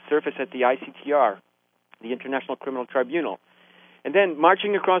started to surface at the ICTR, the International Criminal Tribunal. And then,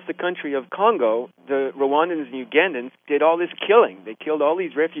 marching across the country of Congo, the Rwandans and Ugandans did all this killing. They killed all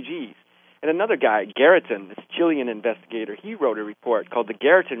these refugees. And another guy, Garreton, this Chilean investigator, he wrote a report called the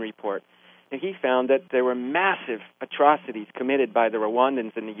Garreton Report, and he found that there were massive atrocities committed by the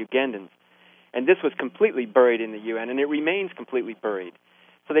Rwandans and the Ugandans. And this was completely buried in the UN, and it remains completely buried.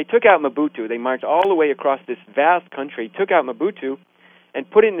 So they took out Mobutu. They marched all the way across this vast country, took out Mobutu,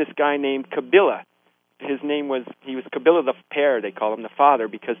 and put in this guy named Kabila. He was Kabila the Père, they call him, the father,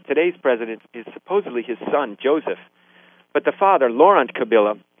 because today's president is supposedly his son, Joseph. But the father, Laurent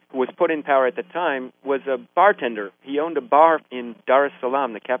Kabila, who was put in power at the time, was a bartender. He owned a bar in Dar es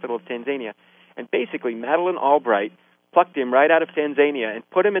Salaam, the capital of Tanzania. And basically, Madeleine Albright plucked him right out of Tanzania and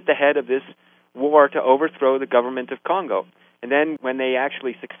put him at the head of this war to overthrow the government of Congo. And then when they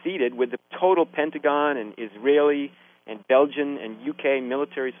actually succeeded with the total Pentagon and Israeli and Belgian and UK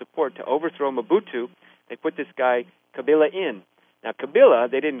military support to overthrow Mobutu, they put this guy Kabila in. Now,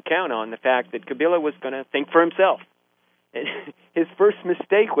 Kabila, they didn't count on the fact that Kabila was going to think for himself. His first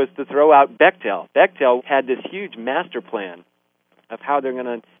mistake was to throw out Bechtel. Bechtel had this huge master plan of how they're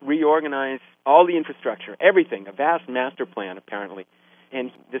going to reorganize all the infrastructure, everything, a vast master plan, apparently. And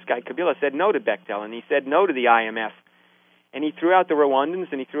this guy Kabila said no to Bechtel, and he said no to the IMF. And he threw out the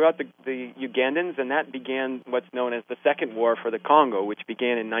Rwandans, and he threw out the Ugandans, and that began what's known as the Second War for the Congo, which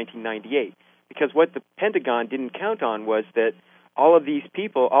began in 1998. Because what the Pentagon didn't count on was that all of these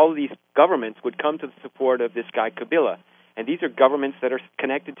people, all of these governments would come to the support of this guy Kabila. And these are governments that are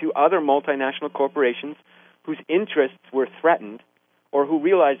connected to other multinational corporations whose interests were threatened or who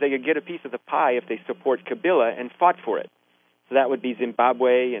realized they could get a piece of the pie if they support Kabila and fought for it. So that would be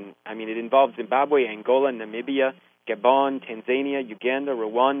Zimbabwe, and it involves Zimbabwe, Angola, Namibia, Gabon, Tanzania, Uganda,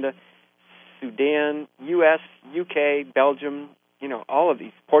 Rwanda, Sudan, U.S., U.K., Belgium, all of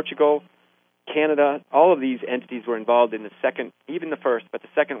these, Portugal, Canada, all of these entities were involved in the second, even the first, but the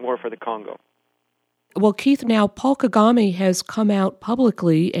second war for the Congo. Well, Keith, now Paul Kagame has come out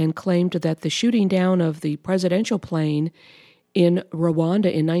publicly and claimed that the shooting down of the presidential plane in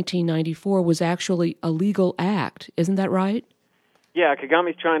Rwanda in 1994 was actually a legal act. Isn't that right? Yeah,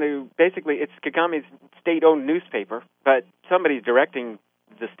 Kagame's trying to, basically, it's Kagame's state-owned newspaper, but somebody's directing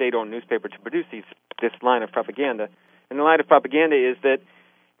the state-owned newspaper to produce this line of propaganda. And the line of propaganda is that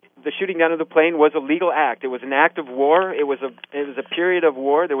the shooting down of the plane was a legal act. It was an act of war. It was a period of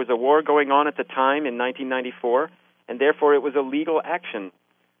war. There was a war going on at the time in 1994, and therefore it was a legal action.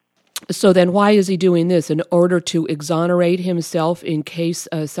 So then why is he doing this? In order to exonerate himself in case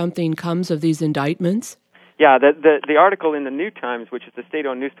something comes of these indictments? Yeah, the article in the New Times, which is the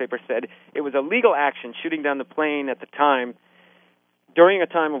state-owned newspaper, said it was a legal action, shooting down the plane at the time. During a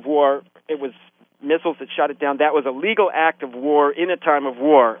time of war, it was missiles that shot it down. That was a legal act of war in a time of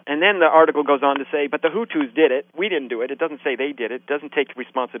war. And then the article goes on to say, but the Hutus did it. We didn't do it. It doesn't say they did it. It doesn't take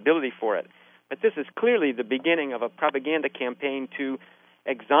responsibility for it. But this is clearly the beginning of a propaganda campaign to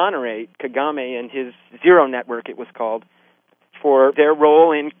exonerate Kagame and his Zero Network, it was called, for their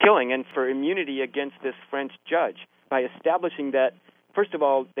role in killing and for immunity against this French judge by establishing that, first of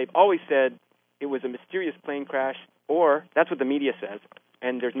all, they've always said it was a mysterious plane crash, or that's what the media says,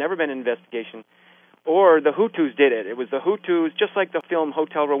 and there's never been an investigation, or the Hutus did it. It was the Hutus, just like the film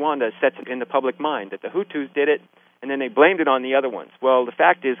Hotel Rwanda sets it in the public mind, that the Hutus did it, and then they blamed it on the other ones. Well, the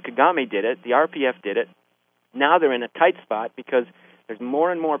fact is Kagame did it, the RPF did it. Now they're in a tight spot because there's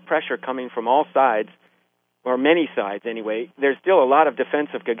more and more pressure coming from all sides, or many sides anyway. There's still a lot of defense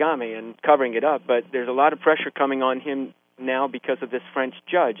of Kagame and covering it up, but there's a lot of pressure coming on him now because of this French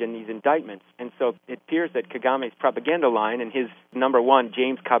judge and these indictments. And so it appears that Kagame's propaganda line and his number one,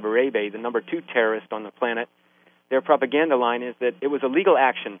 James Kabarebe, the number two terrorist on the planet, their propaganda line is that it was a legal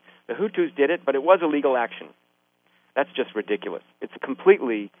action. The Hutus did it, but it was a legal action. That's just ridiculous. It's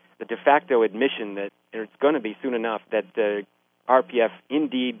completely the de facto admission that it's going to be soon enough that the RPF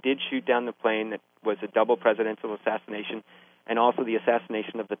indeed did shoot down the plane that was a double presidential assassination and also the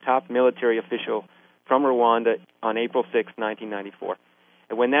assassination of the top military official from Rwanda on April 6, 1994.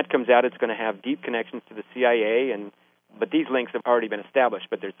 And when that comes out, it's going to have deep connections to the CIA, but these links have already been established.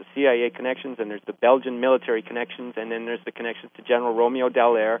 But there's the CIA connections, and there's the Belgian military connections, and then there's the connections to General Romeo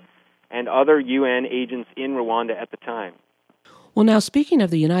Dallaire and other UN agents in Rwanda at the time. Well, now, speaking of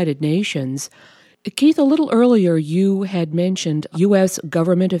the United Nations, Keith, a little earlier you had mentioned U.S.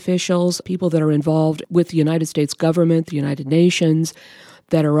 government officials, people that are involved with the United States government, the United Nations,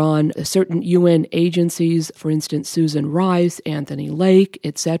 that are on certain UN agencies, for instance, Susan Rice, Anthony Lake,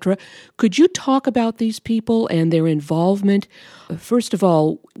 etc. Could you talk about these people and their involvement, first of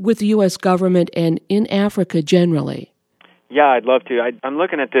all, with the U.S. government and in Africa generally? Yeah, I'd love to. I'm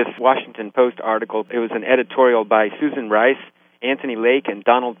looking at this Washington Post article. It was an editorial by Susan Rice, Anthony Lake, and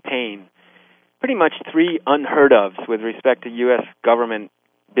Donald Payne. Pretty much three unheard ofs with respect to U.S. government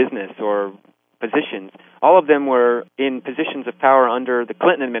business or positions. All of them were in positions of power under the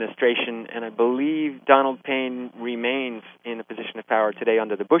Clinton administration, and I believe Donald Payne remains in a position of power today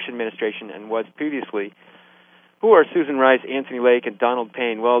under the Bush administration and was previously. Who are Susan Rice, Anthony Lake, and Donald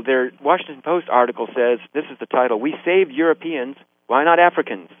Payne? Well, their Washington Post article says, this is the title, "We Saved Europeans, Why Not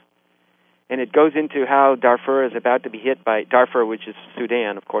Africans?" And it goes into how Darfur is about to be hit by, Darfur, which is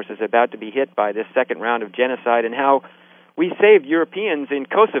Sudan, of course, is about to be hit by this second round of genocide, and how we saved Europeans in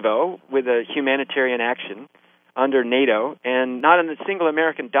Kosovo with a humanitarian action under NATO, and not a single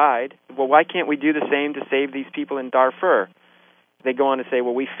American died. Well, why can't we do the same to save these people in Darfur? They go on to say,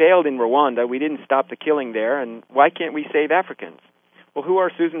 well, we failed in Rwanda, we didn't stop the killing there, and why can't we save Africans? Well, who are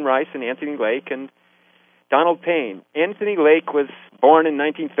Susan Rice and Anthony Lake and Donald Payne? Anthony Lake was born in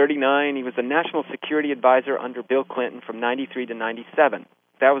 1939. He was a national security advisor under Bill Clinton from 93 to 97.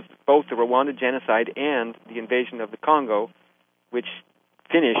 That was both the Rwanda genocide and the invasion of the Congo, which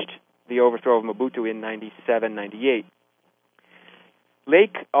finished the overthrow of Mobutu in 97, 98.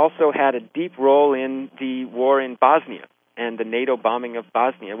 Lake also had a deep role in the war in Bosnia and the NATO bombing of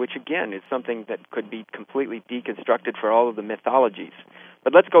Bosnia, which again is something that could be completely deconstructed for all of the mythologies.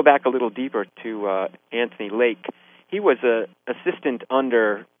 But let's go back a little deeper to Anthony Lake. He was an assistant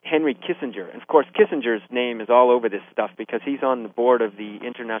under Henry Kissinger. And of course, Kissinger's name is all over this stuff because he's on the board of the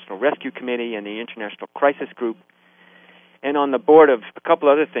International Rescue Committee and the International Crisis Group, and on the board of a couple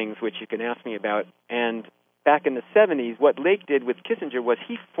other things which you can ask me about. And back in the 70s, what Lake did with Kissinger was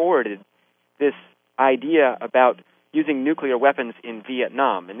he forwarded this idea about using nuclear weapons in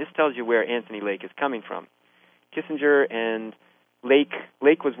Vietnam. And this tells you where Anthony Lake is coming from. Kissinger and Lake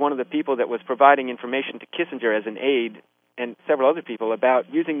was one of the people that was providing information to Kissinger as an aide, and several other people, about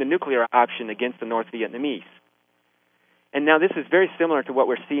using the nuclear option against the North Vietnamese. And now this is very similar to what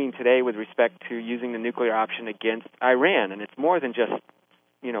we're seeing today with respect to using the nuclear option against Iran, and it's more than just,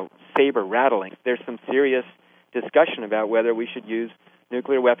 saber rattling. There's some serious discussion about whether we should use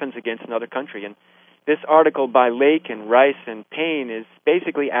nuclear weapons against another country. And this article by Lake and Rice and Payne is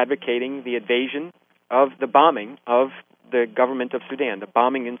basically advocating the invasion of the bombing of the government of Sudan, the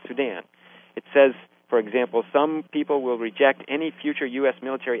bombing in Sudan. It says, for example, some people will reject any future U.S.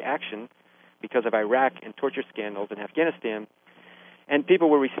 military action because of Iraq and torture scandals in Afghanistan, and people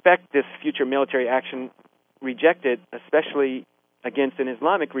will respect this future military action, reject it, especially against an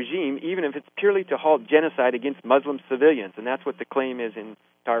Islamic regime, even if it's purely to halt genocide against Muslim civilians, and that's what the claim is in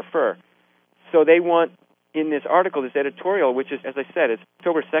Darfur. So they want, in this article, this editorial, which is, as I said, it's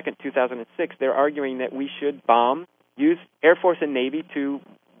October 2nd, 2006, they're arguing that we should use Air Force and Navy to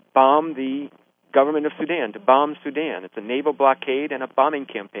bomb the government of Sudan, to bomb Sudan. It's a naval blockade and a bombing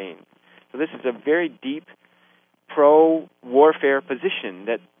campaign. So this is a very deep pro-warfare position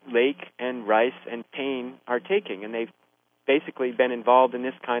that Lake and Rice and Payne are taking, and they've basically been involved in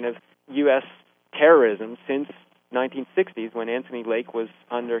this kind of U.S. terrorism since 1960s when Anthony Lake was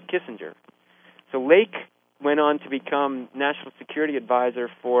under Kissinger. So Lake went on to become National Security Advisor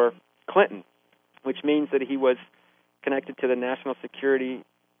for Clinton, which means that he was connected to the National Security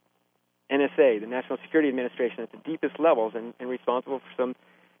NSA, the National Security Administration, at the deepest levels and responsible for some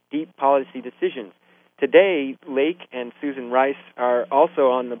deep policy decisions. Today, Lake and Susan Rice are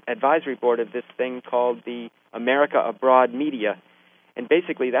also on the advisory board of this thing called the America Abroad Media. And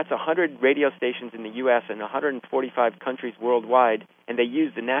basically, that's 100 radio stations in the U.S. and 145 countries worldwide, and they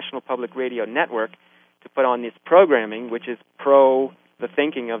use the National Public Radio Network to put on this programming, which is pro the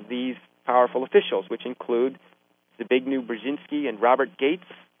thinking of these powerful officials, which include Zbigniew Brzezinski and Robert Gates,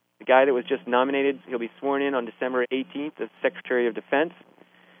 the guy that was just nominated. He'll be sworn in on December 18th as Secretary of Defense.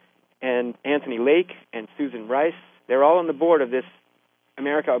 And Anthony Lake and Susan Rice, they're all on the board of this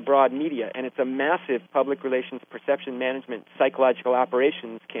America Abroad Media, and it's a massive public relations, perception management, psychological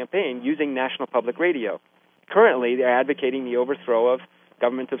operations campaign using National Public Radio. Currently, they're advocating the overthrow of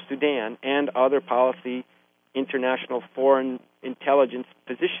government of Sudan and other policy international foreign intelligence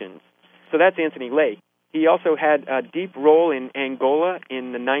positions. So that's Anthony Lake. He also had a deep role in Angola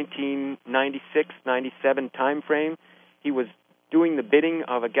in the 1996-97 time frame. He was doing the bidding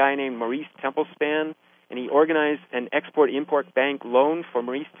of a guy named Maurice Templespan, and he organized an export-import bank loan for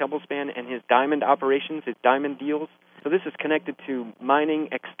Maurice Templespan and his diamond operations, his diamond deals. So this is connected to mining,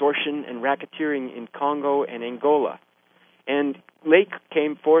 extortion, and racketeering in Congo and Angola. And Lake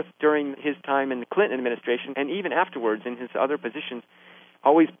came forth during his time in the Clinton administration, and even afterwards in his other positions,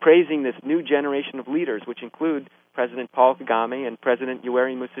 always praising this new generation of leaders, which include President Paul Kagame and President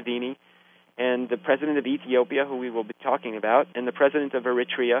Yoweri Museveni, and the president of Ethiopia, who we will be talking about, and the president of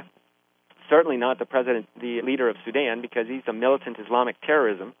Eritrea. Certainly not the leader of Sudan, because he's a militant Islamic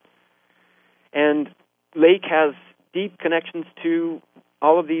terrorism. And Lake has deep connections to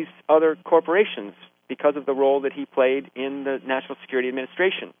all of these other corporations because of the role that he played in the National Security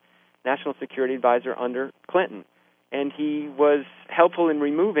Administration, National Security Advisor under Clinton. And he was helpful in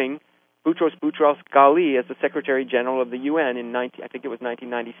removing Boutros Ghali as the Secretary General of the UN in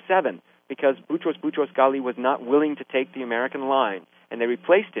 1997, because Boutros Ghali was not willing to take the American line, and they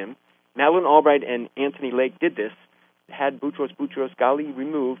replaced him. Madeleine Albright and Anthony Lake did this, had Boutros Ghali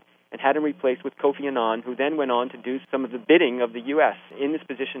removed, and had him replaced with Kofi Annan, who then went on to do some of the bidding of the U.S. in this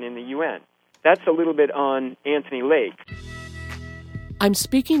position in the UN. That's a little bit on Anthony Lake. I'm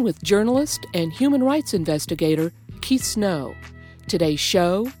speaking with journalist and human rights investigator Keith Snow. Today's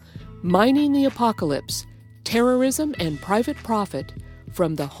show, Mining the Apocalypse, Terrorism and Private Profit,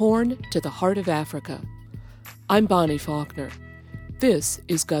 from the Horn to the Heart of Africa. I'm Bonnie Faulkner. This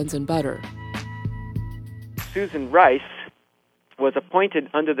is Guns and Butter. Susan Rice was appointed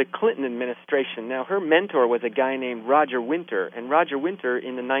under the Clinton administration. Now, her mentor was a guy named Roger Winter, and Roger Winter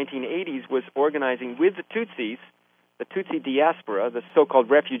in the 1980s was organizing with the Tutsis, the Tutsi diaspora, the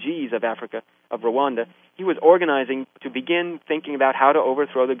so-called refugees of Africa, of Rwanda. He was organizing to begin thinking about how to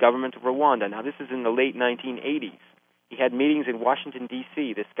overthrow the government of Rwanda. Now, this is in the late 1980s. He had meetings in Washington,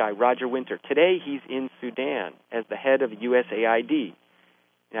 D.C., this guy, Roger Winter. Today, he's in Sudan as the head of USAID,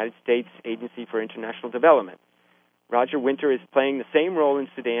 United States Agency for International Development. Roger Winter is playing the same role in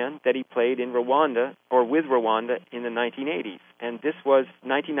Sudan that he played in Rwanda, or with Rwanda, in the 1980s. And this was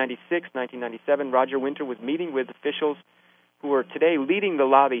 1996, 1997. Roger Winter was meeting with officials who are today leading the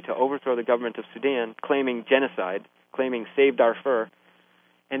lobby to overthrow the government of Sudan, claiming genocide, claiming Save Darfur.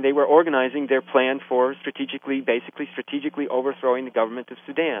 And they were organizing their plan for strategically overthrowing the government of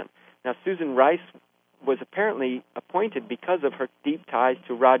Sudan. Now, Susan Rice was apparently appointed because of her deep ties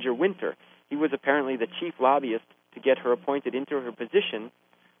to Roger Winter. He was apparently the chief lobbyist to get her appointed into her position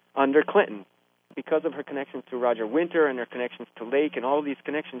under Clinton. Because of her connections to Roger Winter and her connections to Lake and all of these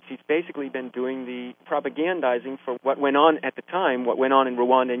connections, she's basically been doing the propagandizing for what went on at the time, what went on in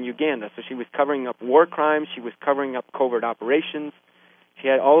Rwanda and Uganda. So she was covering up war crimes, she was covering up covert operations. She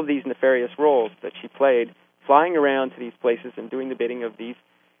had all of these nefarious roles that she played, flying around to these places and doing the bidding of these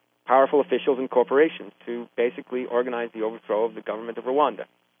powerful officials and corporations to basically organize the overthrow of the government of Rwanda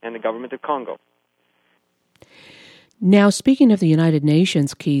and the government of Congo. Now, speaking of the United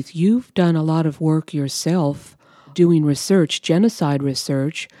Nations, Keith, you've done a lot of work yourself doing research, genocide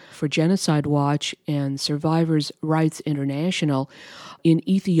research, for Genocide Watch and Survivors' Rights International in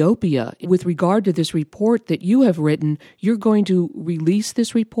Ethiopia. With regard to this report that you have written, you're going to release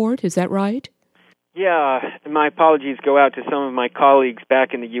this report, is that right? Yeah, my apologies go out to some of my colleagues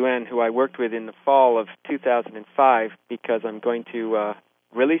back in the UN who I worked with in the fall of 2005, because I'm going to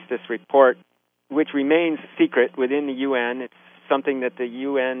release this report, which remains secret within the UN. It's something that the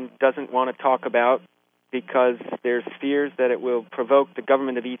UN doesn't want to talk about because there's fears that it will provoke the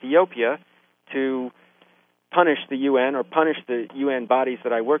government of Ethiopia to punish the UN or punish the UN bodies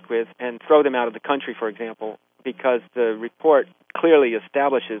that I work with and throw them out of the country, for example, because the report clearly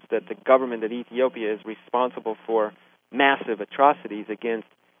establishes that the government of Ethiopia is responsible for massive atrocities against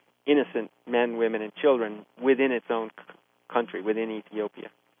innocent men, women, and children within its own country, within Ethiopia.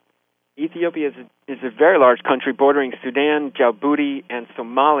 Ethiopia is a very large country bordering Sudan, Djibouti, and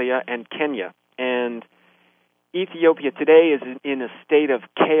Somalia, and Kenya. And Ethiopia today is in a state of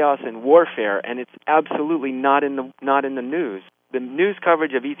chaos and warfare, and it's absolutely not in the news. The news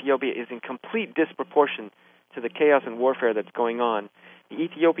coverage of Ethiopia is in complete disproportion to the chaos and warfare that's going on. The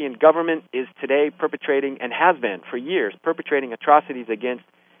Ethiopian government is today perpetrating, and has been for years, perpetrating atrocities against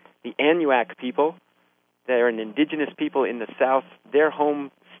the Anuak people. They're an indigenous people in the south. Their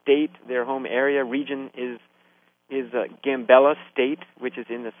home state, their home area, region is Gambela State, which is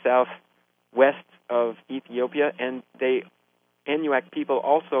in the southwest of Ethiopia, and Anuak people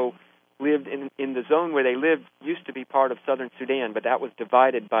also lived in the zone where they lived used to be part of southern Sudan, but that was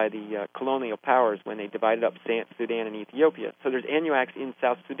divided by the colonial powers when they divided up Sudan and Ethiopia. So there's Anuaks in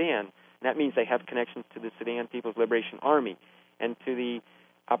South Sudan, and that means they have connections to the Sudan People's Liberation Army and to the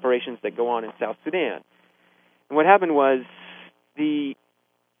operations that go on in South Sudan. And what happened was the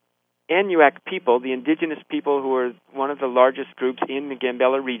Anuak people, the indigenous people who are one of the largest groups in the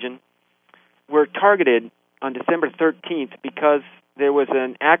Gambela region, were targeted on December 13th because there was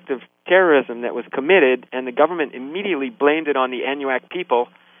an act of terrorism that was committed, and the government immediately blamed it on the Anuak people.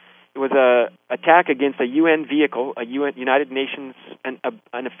 It was an attack against a UN vehicle, a United Nations, an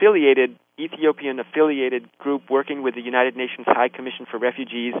affiliated, Ethiopian-affiliated group working with the United Nations High Commission for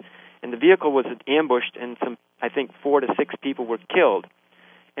Refugees, and the vehicle was ambushed, and 4 to 6 people were killed.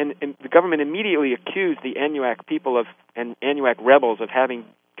 And the government immediately accused the Anuak people and Anuak rebels of having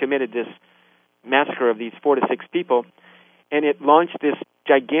committed this massacre of these 4 to 6 people, and it launched this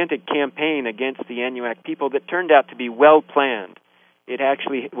gigantic campaign against the Anuak people that turned out to be well planned. It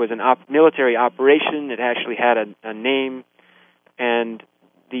actually was a military operation. It actually had a name, and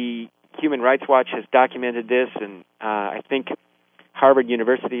the Human Rights Watch has documented this, and I think Harvard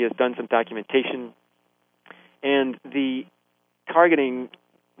University has done some documentation. And the targeting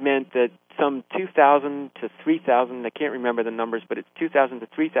meant that some 2,000 to 3,000, I can't remember the numbers, but it's 2,000 to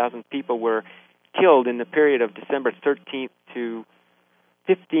 3,000 people were killed in the period of December 13th to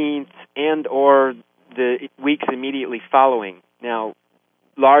 15th and or the weeks immediately following. Now,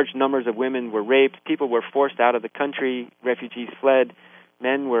 large numbers of women were raped, people were forced out of the country, refugees fled,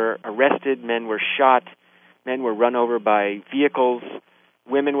 men were arrested, men were shot, men were run over by vehicles,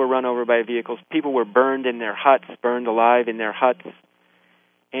 women were run over by vehicles, people were burned in their huts, burned alive in their huts.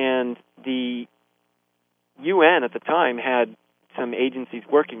 And the UN at the time had some agencies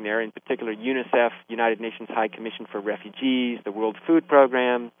working there, in particular UNICEF, United Nations High Commission for Refugees, the World Food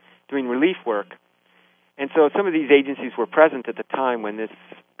Program, doing relief work. And so some of these agencies were present at the time when this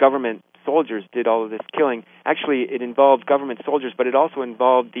government soldiers did all of this killing. Actually, it involved government soldiers, but it also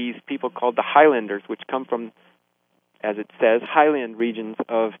involved these people called the Highlanders, which come from, as it says, highland regions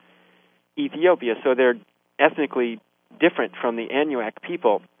of Ethiopia. So they're ethnically different from the Anuak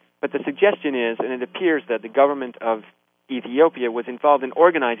people. But the suggestion is, and it appears that the government of Ethiopia was involved in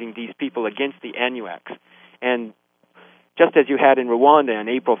organizing these people against the Anuaks. And just as you had in Rwanda on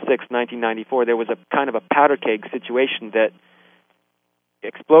April 6, 1994, there was a kind of a powder keg situation that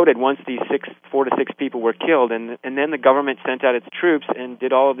exploded once these 4 to 6 people were killed, and then the government sent out its troops and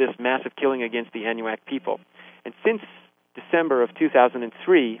did all of this massive killing against the Anuak people. And since December of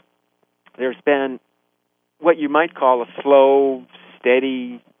 2003, there's been what you might call a slow,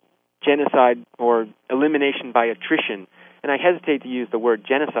 steady genocide or elimination by attrition. And I hesitate to use the word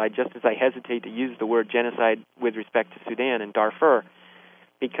genocide, just as I hesitate to use the word genocide with respect to Sudan and Darfur,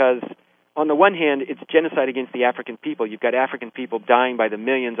 because on the one hand, it's genocide against the African people. You've got African people dying by the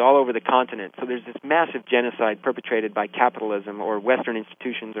millions all over the continent. So there's this massive genocide perpetrated by capitalism or Western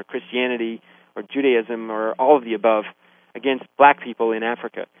institutions or Christianity or Judaism or all of the above against black people in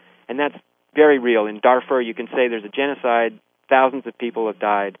Africa. And that's very real. In Darfur, you can say there's a genocide. Thousands of people have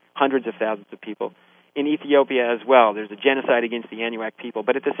died, hundreds of thousands of people. In Ethiopia as well, there's a genocide against the Anuak people.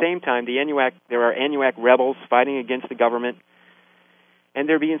 But at the same time, there are Anuak rebels fighting against the government, and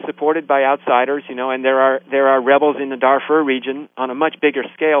they're being supported by outsiders, and there are rebels in the Darfur region on a much bigger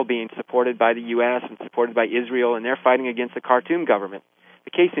scale being supported by the U.S. and supported by Israel, and they're fighting against the Khartoum government.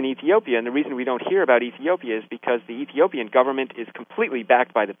 The case in Ethiopia, and the reason we don't hear about Ethiopia is because the Ethiopian government is completely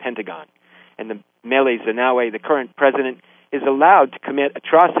backed by the Pentagon. And the Meles Zenawi, the current president, is allowed to commit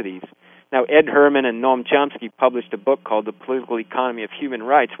atrocities. Now, Ed Herman and Noam Chomsky published a book called The Political Economy of Human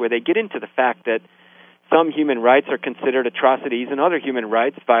Rights, where they get into the fact that some human rights are considered atrocities and other human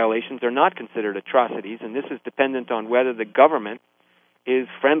rights violations are not considered atrocities, and this is dependent on whether the government is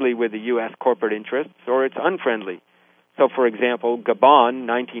friendly with the U.S. corporate interests or it's unfriendly. So, for example, Gabon,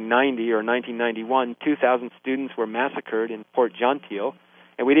 1990 or 1991, 2,000 students were massacred in Port Gentil,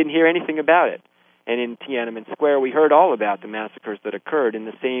 and we didn't hear anything about it. And in Tiananmen Square, we heard all about the massacres that occurred in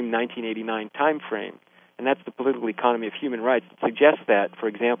the same 1989 time frame. And that's the political economy of human rights. It suggests that, for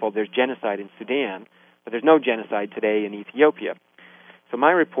example, there's genocide in Sudan, but there's no genocide today in Ethiopia. So my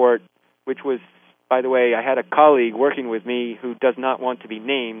report, which was, by the way, I had a colleague working with me who does not want to be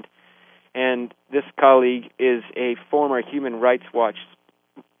named, and this colleague is a former Human Rights Watch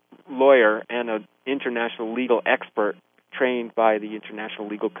lawyer and an international legal expert trained by the international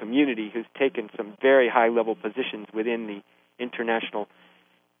legal community who's taken some very high-level positions within the international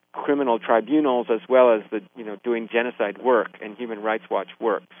criminal tribunals as well as the doing genocide work and Human Rights Watch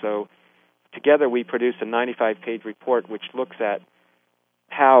work. So together we produced a 95-page report which looks at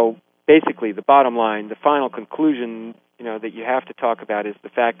how basically the bottom line, the final conclusion that you have to talk about is the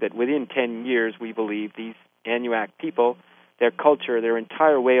fact that within 10 years we believe these Anuak people, their culture, their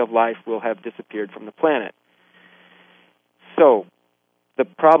entire way of life will have disappeared from the planet. So the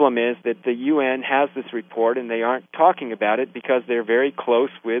problem is that the UN has this report and they aren't talking about it because they're very close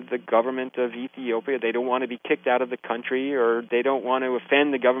with the government of Ethiopia. They don't want to be kicked out of the country, or they don't want to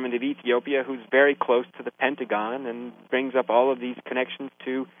offend the government of Ethiopia, who's very close to the Pentagon and brings up all of these connections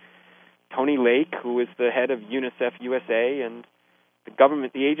to Tony Lake, who is the head of UNICEF USA, and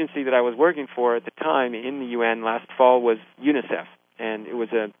the agency that I was working for at the time in the UN last fall was UNICEF, and it was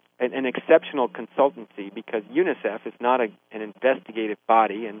an exceptional consultancy because UNICEF is not an investigative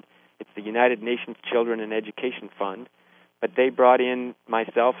body, and it's the United Nations Children and Education Fund, but they brought in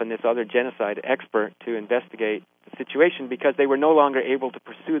myself and this other genocide expert to investigate the situation because they were no longer able to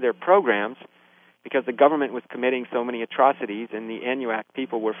pursue their programs because the government was committing so many atrocities and the Anuak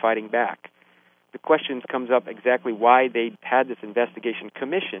people were fighting back. The question comes up exactly why they had this investigation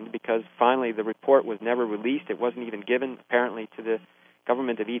commissioned, because finally the report was never released. It wasn't even given, apparently, to the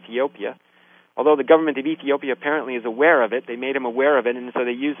government of Ethiopia. Although the government of Ethiopia apparently is aware of it, they made him aware of it, and so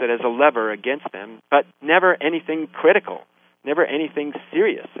they use it as a lever against them, but never anything critical, never anything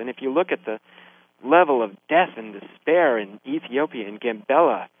serious. And if you look at the level of death and despair in Ethiopia, in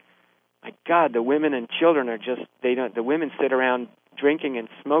Gambela, my God, the women and children are just, the women sit around drinking and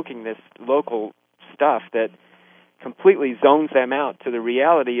smoking this local stuff that completely zones them out to the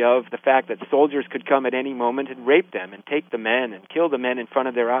reality of the fact that soldiers could come at any moment and rape them and take the men and kill the men in front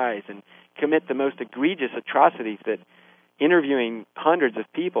of their eyes and commit the most egregious atrocities that interviewing hundreds of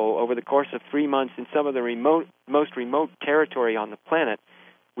people over the course of 3 months in some of the most remote territory on the planet,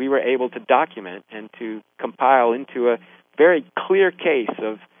 we were able to document and to compile into a very clear case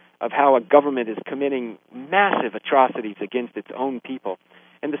of how a government is committing massive atrocities against its own people.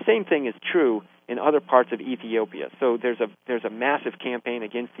 And the same thing is true in other parts of Ethiopia. So there's a massive campaign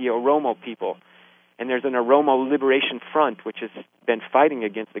against the Oromo people, and there's an Oromo Liberation Front which has been fighting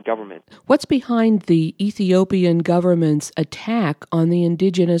against the government. What's behind the Ethiopian government's attack on the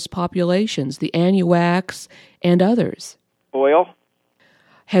indigenous populations, the Anuaks and others? Oil.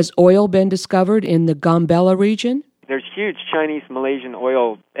 Has oil been discovered in the Gambela region? There's huge Chinese-Malaysian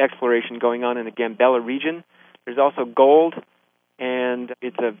oil exploration going on in the Gambela region. There's also gold, and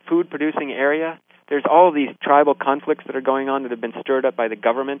it's a food-producing area. There's all of these tribal conflicts that are going on that have been stirred up by the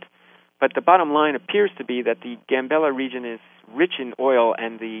government. But the bottom line appears to be that the Gambela region is rich in oil,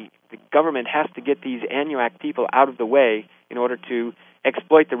 and the government has to get these Anuak people out of the way in order to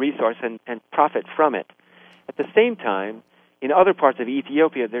exploit the resource and profit from it. At the same time, in other parts of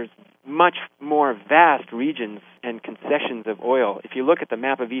Ethiopia, there's much more vast regions and concessions of oil. If you look at the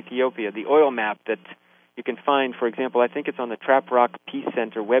map of Ethiopia, the oil map that you can find, for example, I think it's on the Trap Rock Peace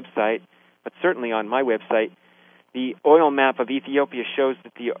Center website, but certainly on my website, the oil map of Ethiopia shows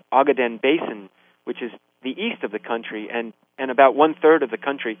that the Ogaden Basin, which is the east of the country, and about one-third of the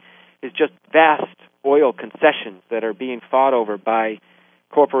country, is just vast oil concessions that are being fought over by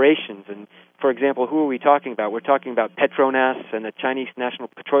corporations. And, for example, who are we talking about? We're talking about Petronas and the Chinese National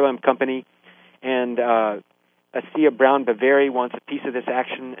Petroleum Company, and Asia Brown Boveri wants a piece of this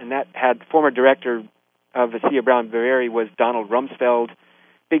action, and that had former director of Asia Brown Boveri was Donald Rumsfeld,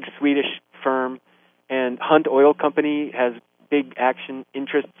 big Swedish firm, and Hunt Oil Company has big action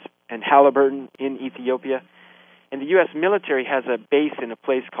interests, and Halliburton in Ethiopia. And the U.S. military has a base in a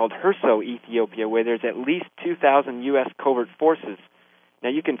place called Herso, Ethiopia, where there's at least 2,000 U.S. covert forces. Now,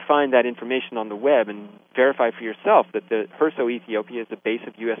 you can find that information on the web and verify for yourself that the Herso, Ethiopia, is the base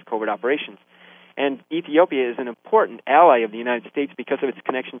of U.S. covert operations. And Ethiopia is an important ally of the United States because of its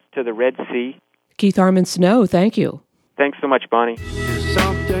connections to the Red Sea. Keith Harmon Snow, thank you. Thanks so much, Bonnie. There's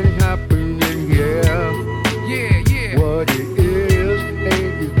something happening here. Yeah. What it is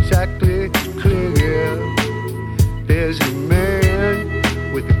ain't exactly clear. There's a man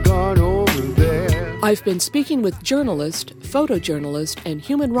with a gun over there. I've been speaking with journalist, photojournalist, and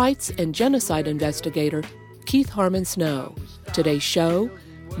human rights and genocide investigator Keith Harmon Snow. Today's show,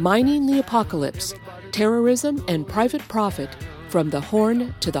 Mining the Apocalypse, Terrorism and Private Profit from the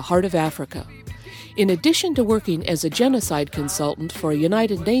Horn to the Heart of Africa. In addition to working as a genocide consultant for a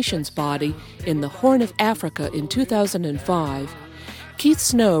United Nations body in the Horn of Africa in 2005, Keith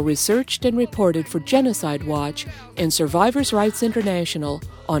Snow researched and reported for Genocide Watch and Survivors' Rights International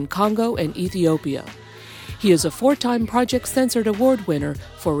on Congo and Ethiopia. He is a 4-time Project Censored Award winner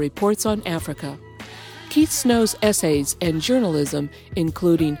for reports on Africa. Keith Snow's essays and journalism,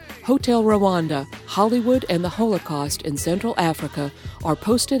 including Hotel Rwanda, Hollywood and the Holocaust in Central Africa, are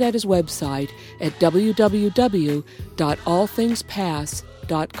posted at his website at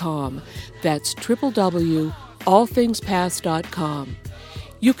www.allthingspass.com. That's www.allthingspass.com.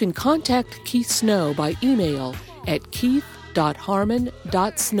 You can contact Keith Snow by email at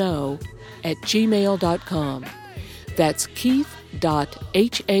keith.harmon.snow@gmail.com. That's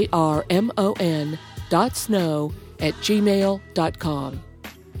keith.harmon.snow@gmail.com.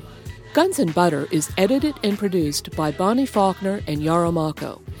 Guns and Butter is edited and produced by Bonnie Faulkner and Yarrow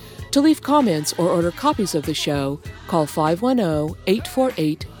Mako. To leave comments or order copies of the show, call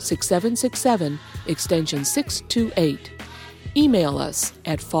 510-848-6767, extension 628. Email us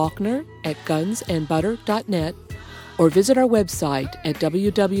at faulkner@gunsandbutter.net or visit our website at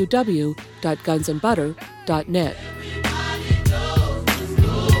www.gunsandbutter.net.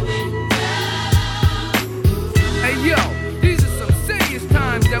 Hey yo, these are some serious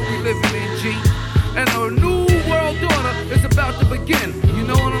times that we living in, G. And a new world order is about to begin. You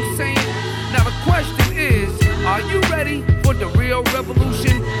know what I'm saying? Now the question is, are you ready for the real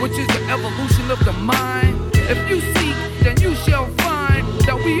revolution, which is the evolution of the mind? If you seek, then you shall find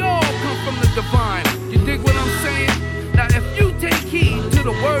that we all come from the divine. You dig what I'm saying? Now if you take heed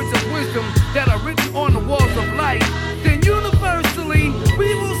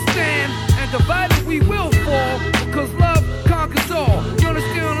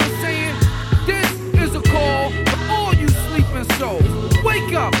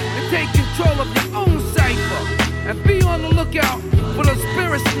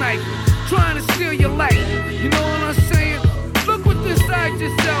sniper trying to steal your life. You know what I'm saying? Look within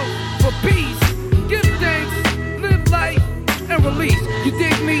yourself.